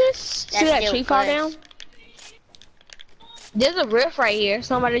 did you just see that still tree fall cuss. down? There's a rift right here.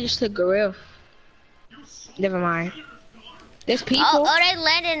 Somebody just took a rift. Never mind. There's people. Oh, they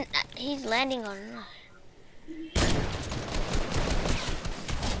landing. He's landing on us.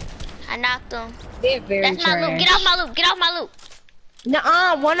 I knocked him. They're very That's my loot. trash. Get off my loot. Get off my loot.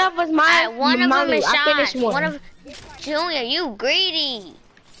 Nuh-uh, one of us mine. Alright, one of my them is loot. I finished Sean. one. Junior, you greedy.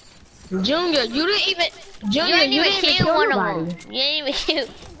 Junior, you didn't even. Junior, You didn't even kill one of nobody. them. You didn't even kill.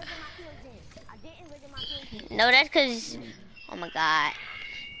 No, that's cause. Oh my god.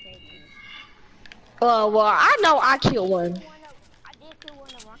 Well, I know I killed one. I did kill one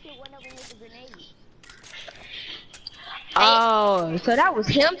of them. I killed one of them with a grenade. Oh, so that was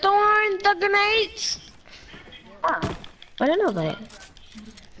him throwing the grenades? Oh, I didn't know that.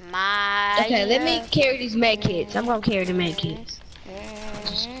 My. Okay, let me carry these med kits. I'm gonna carry the med kits.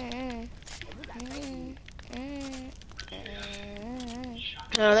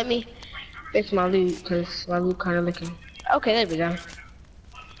 Let me fix my loot, cause my loot kind of looking. Okay, there we go.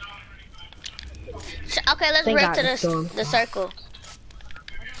 Okay, let's Thank run God to it's gone. the circle.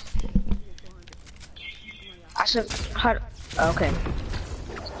 I should. Okay.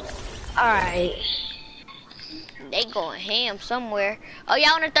 All right. They going ham somewhere. Oh,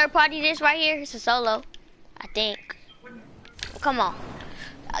 y'all want a third party this right here? It's a solo, I think. Come on.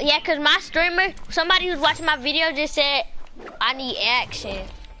 Yeah, cause my streamer, somebody who's watching my video just said, I need action.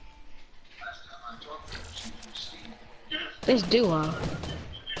 Let's duo.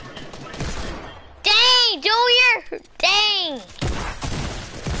 Dang, Junior! Dang!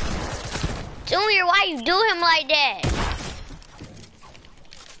 Junior, why you do him like that?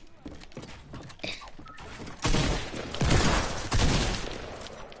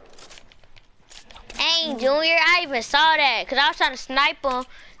 Dang, Junior, I even saw that, cause I was trying to snipe him.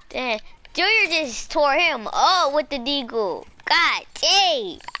 Then Junior just tore him up with the deagle. God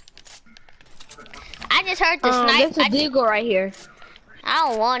dang! I just heard the snipe. There's a deagle right here. I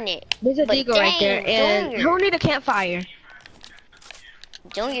don't want it. There's a But deagle right there, dang, and Junior. who need a campfire?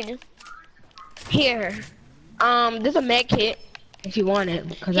 Junior do. Here. There's a med kit if you want it.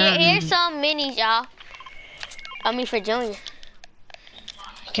 Because Here's some minis, y'all. I mean for Junior.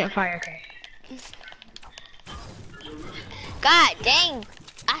 Campfire, okay. God dang,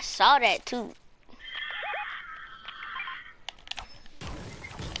 I saw that too.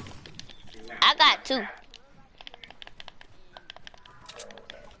 I got two.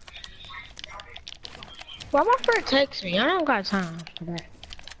 Why my friend text me? I don't got time for that.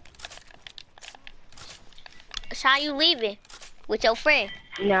 Sean, you leaving with your friend?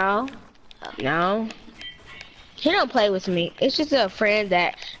 No. No. He don't play with me. It's just a friend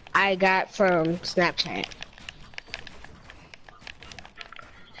that I got from Snapchat.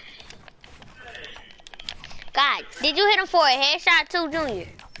 God, did you hit him for a headshot too, Junior?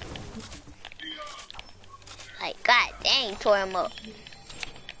 Like, God dang, tore him up.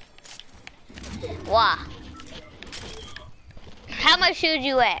 Wow. How much shoot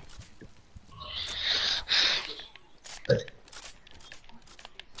you at?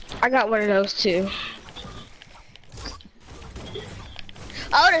 I got one of those too.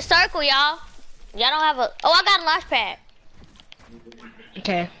 Oh, the circle, y'all. Y'all don't have a. Oh, I got a launch pad.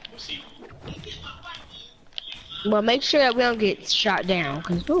 Okay. Well, make sure that we don't get shot down,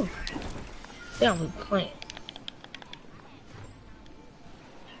 cause ooh, they don't be playing.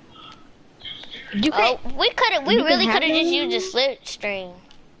 You Oh, can't. we could've. We you really can could've have just them? used a slipstream.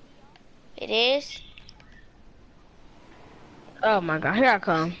 It is. Oh my God! Here I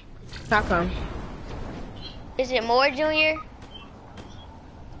come. Here I come. Is it more, Junior?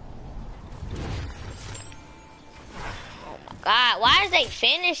 Oh my God! Why is they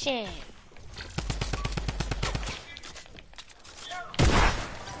finishing?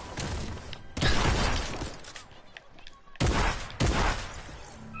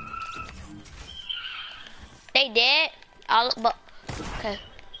 They dead? All but okay.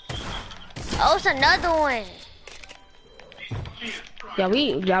 Oh, it's another one. Yeah,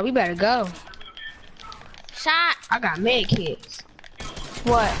 we better go. Shot. I got med kits.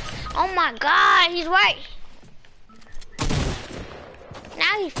 What? Oh my God, he's right.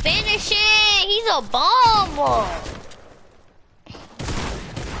 Now he's finishing. He's a bomber.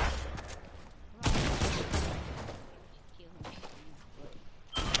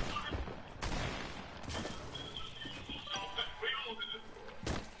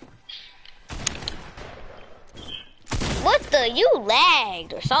 What the? You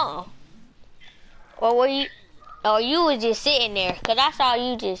lagged or something? Or were you? Or you was just sitting there? Cause I saw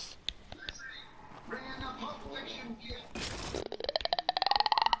you just.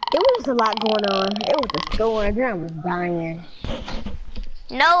 It was a lot going on. It was a storm. I was dying.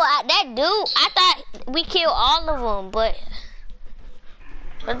 No, that dude. I thought we killed all of them, but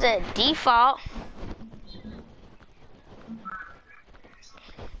was it default?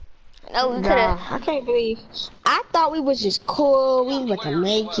 No, we could have. Nah, I can't believe. I thought we was just cool. We was about to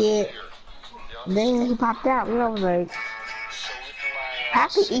make it. Then he popped out, and I was like,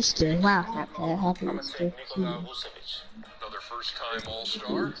 "Happy Easter!" Wow, happy Easter. Another first-time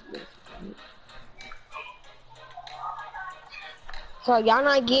All-Star. So y'all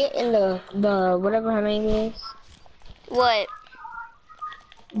not getting the whatever her name is, What?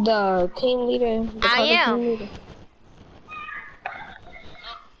 the team leader. The I color am. Team leader.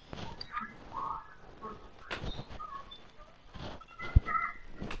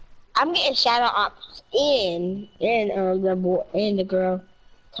 I'm getting shadow ops in the boy and the girl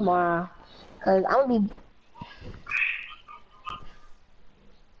tomorrow, cause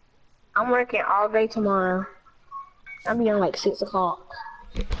I'm working all day tomorrow. I'll be on like 6 o'clock.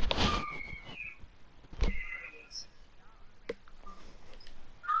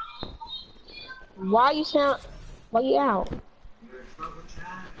 Why you out?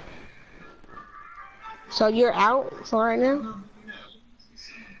 So you're out for right now?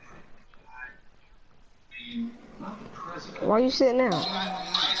 Why you sitting out?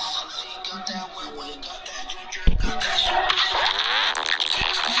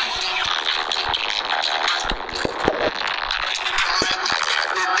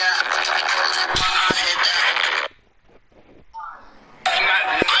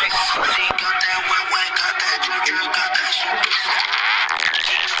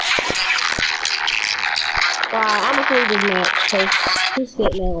 Alright, I'm gonna leave this match, cause he's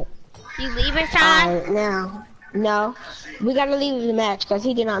sitting out. You leaving, Sean? Alright, now, no, we gotta leave the match, cause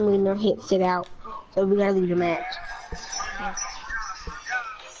he did not mean no hit sit out, so we gotta leave the match. Well, I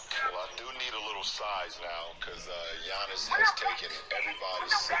do need a little size now, because Giannis has taken everybody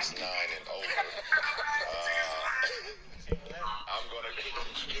 6'9" and over.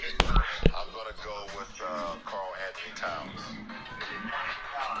 I'm gonna go with Karl Anthony Towns.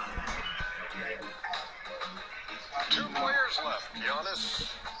 2 players left. Giannis.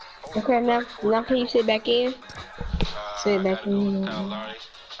 Okay, now can you sit back in? Sit back in. I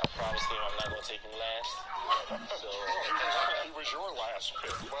promised him I'm not going to take him last. So, He was your last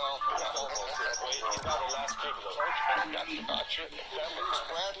pick. Well, almost. wait, he's not the last pick, though. Gotcha. That leaves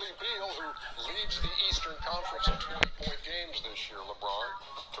Bradley Beal, who leads the Eastern Conference in 20-point games this year, LeBron,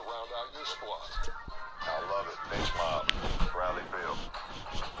 to round out your squad. I love it. Bench mob. Bradley Beal.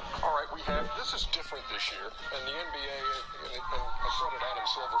 All right, this is different this year, and the NBA, and I credit Adam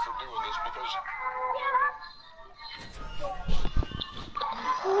Silver for doing this because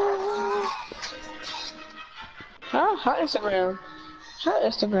Oh, her Instagram. Her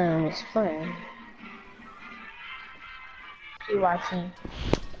Instagram is fun. P watching.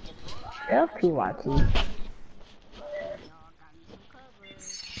 P watching.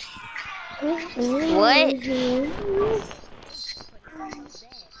 What?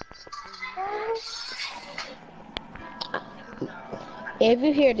 If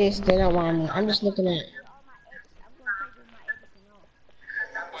you hear this, they don't want me. I'm just looking at.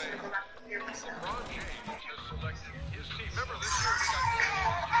 LeBron James has selected his team. Remember this year we got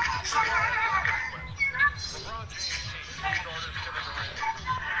LeBron James team starters Kevin Durant.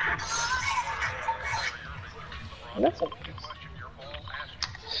 That's a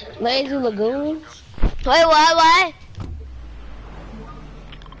Lazy Lagoon. Wait, what?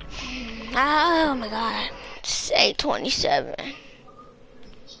 Oh my god. It's 8:27.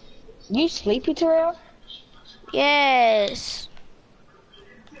 You sleepy, Terrell? Yes.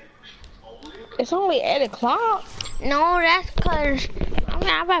 It's only 8 o'clock. No, that's cause I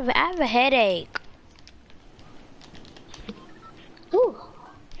have a headache. Whew.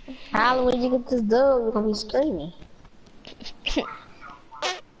 How when you get this dub, you're gonna be screaming.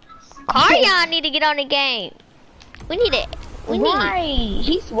 Carion need to get on the game. We need it. Right.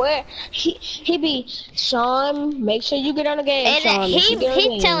 He swear he be Sean. Make sure you get on the game. And Sean,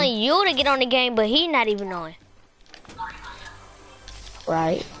 he's telling you to get on the game, but he not even on.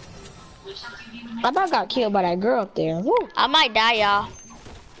 Right. I about got killed by that girl up there. Woo. I might die, y'all.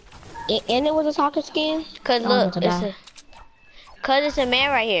 And it was a soccer skin. Cause look, it's a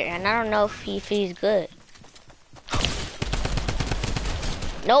man right here, and I don't know if he's good.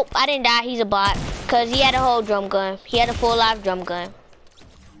 Nope, I didn't die. He's a bot. Cause he had a whole drum gun. He had a full live drum gun.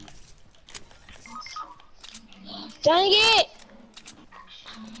 Dang it!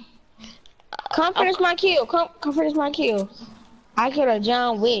 Come finish my kill. Come finish my kill. I killed a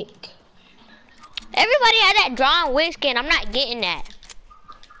John Wick. Everybody had that John Wick skin. I'm not getting that.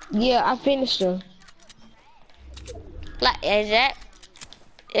 Yeah, I finished him. Like, is that?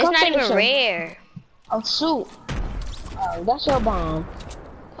 It's Come not finish even him. rare. Oh shoot! Oh, that's your bomb.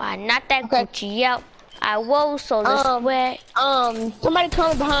 Why not that Okay. Gucci out? I whoa, so let's sweat. Somebody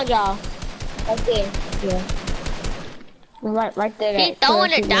coming behind y'all. Right there. Yeah. Right there. He's throwing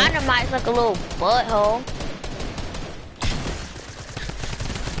the dynamite like a little butthole.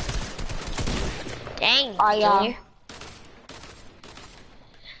 Dang, Oh, yeah. Junior.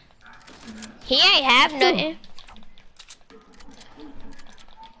 He ain't have nothing.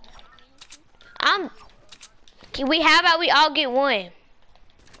 How about we all get one?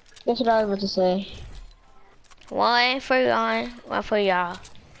 That's what I was about to say. One for y'all, one for y'all.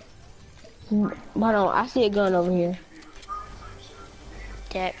 Hold on, I see a gun over here.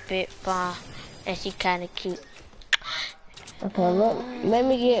 That bit fun. And she kinda cute. Okay, let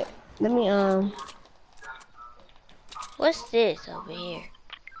me What's this over here?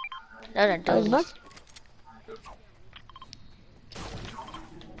 Those are doors.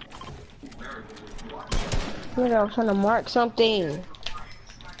 I was trying to mark something.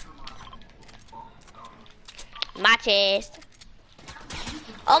 My chest.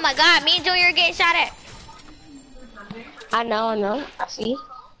 Oh my god, me and Junior are getting shot at. I know. I see.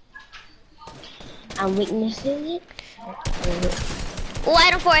 I'm witnessing it. Oh,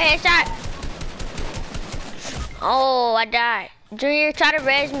 item for a headshot. Oh, I died. Junior, try to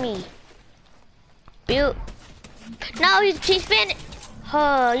res me. Build. No, he's finished.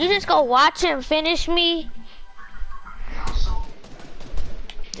 You just go watch him finish me.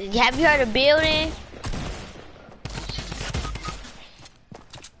 Have you heard of building?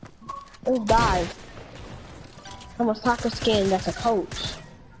 Let's dive. I'm a soccer skin that's a coach.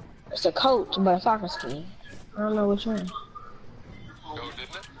 It's a coach, but a soccer skin. I don't know which one. Go,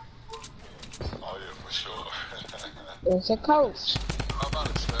 didn't it? Oh yeah, for sure. It's a coach. How about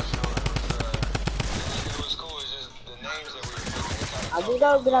it, special? It was cool. It's just the names that we were picking. I do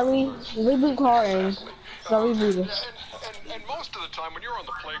know that I reboot hard and so reboot it. And most of the time when you're on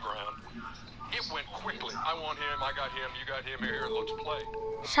the playground, it went quickly. I want him, I got him, you got him, here, let's play.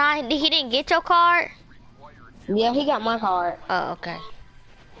 Shine, he didn't get your card? Yeah, he got my card. Oh, okay.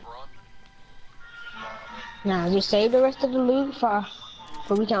 Now just save the rest of the loot for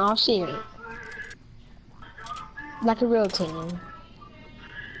we can all share it. Like a real team.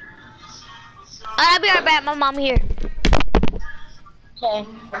 I'll be right back, my mom here. Okay.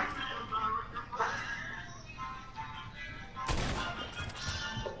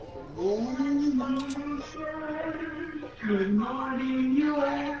 Good morning,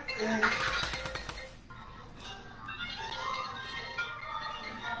 USA.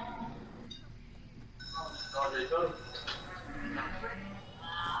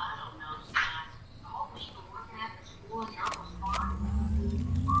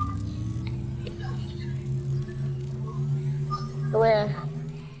 Where?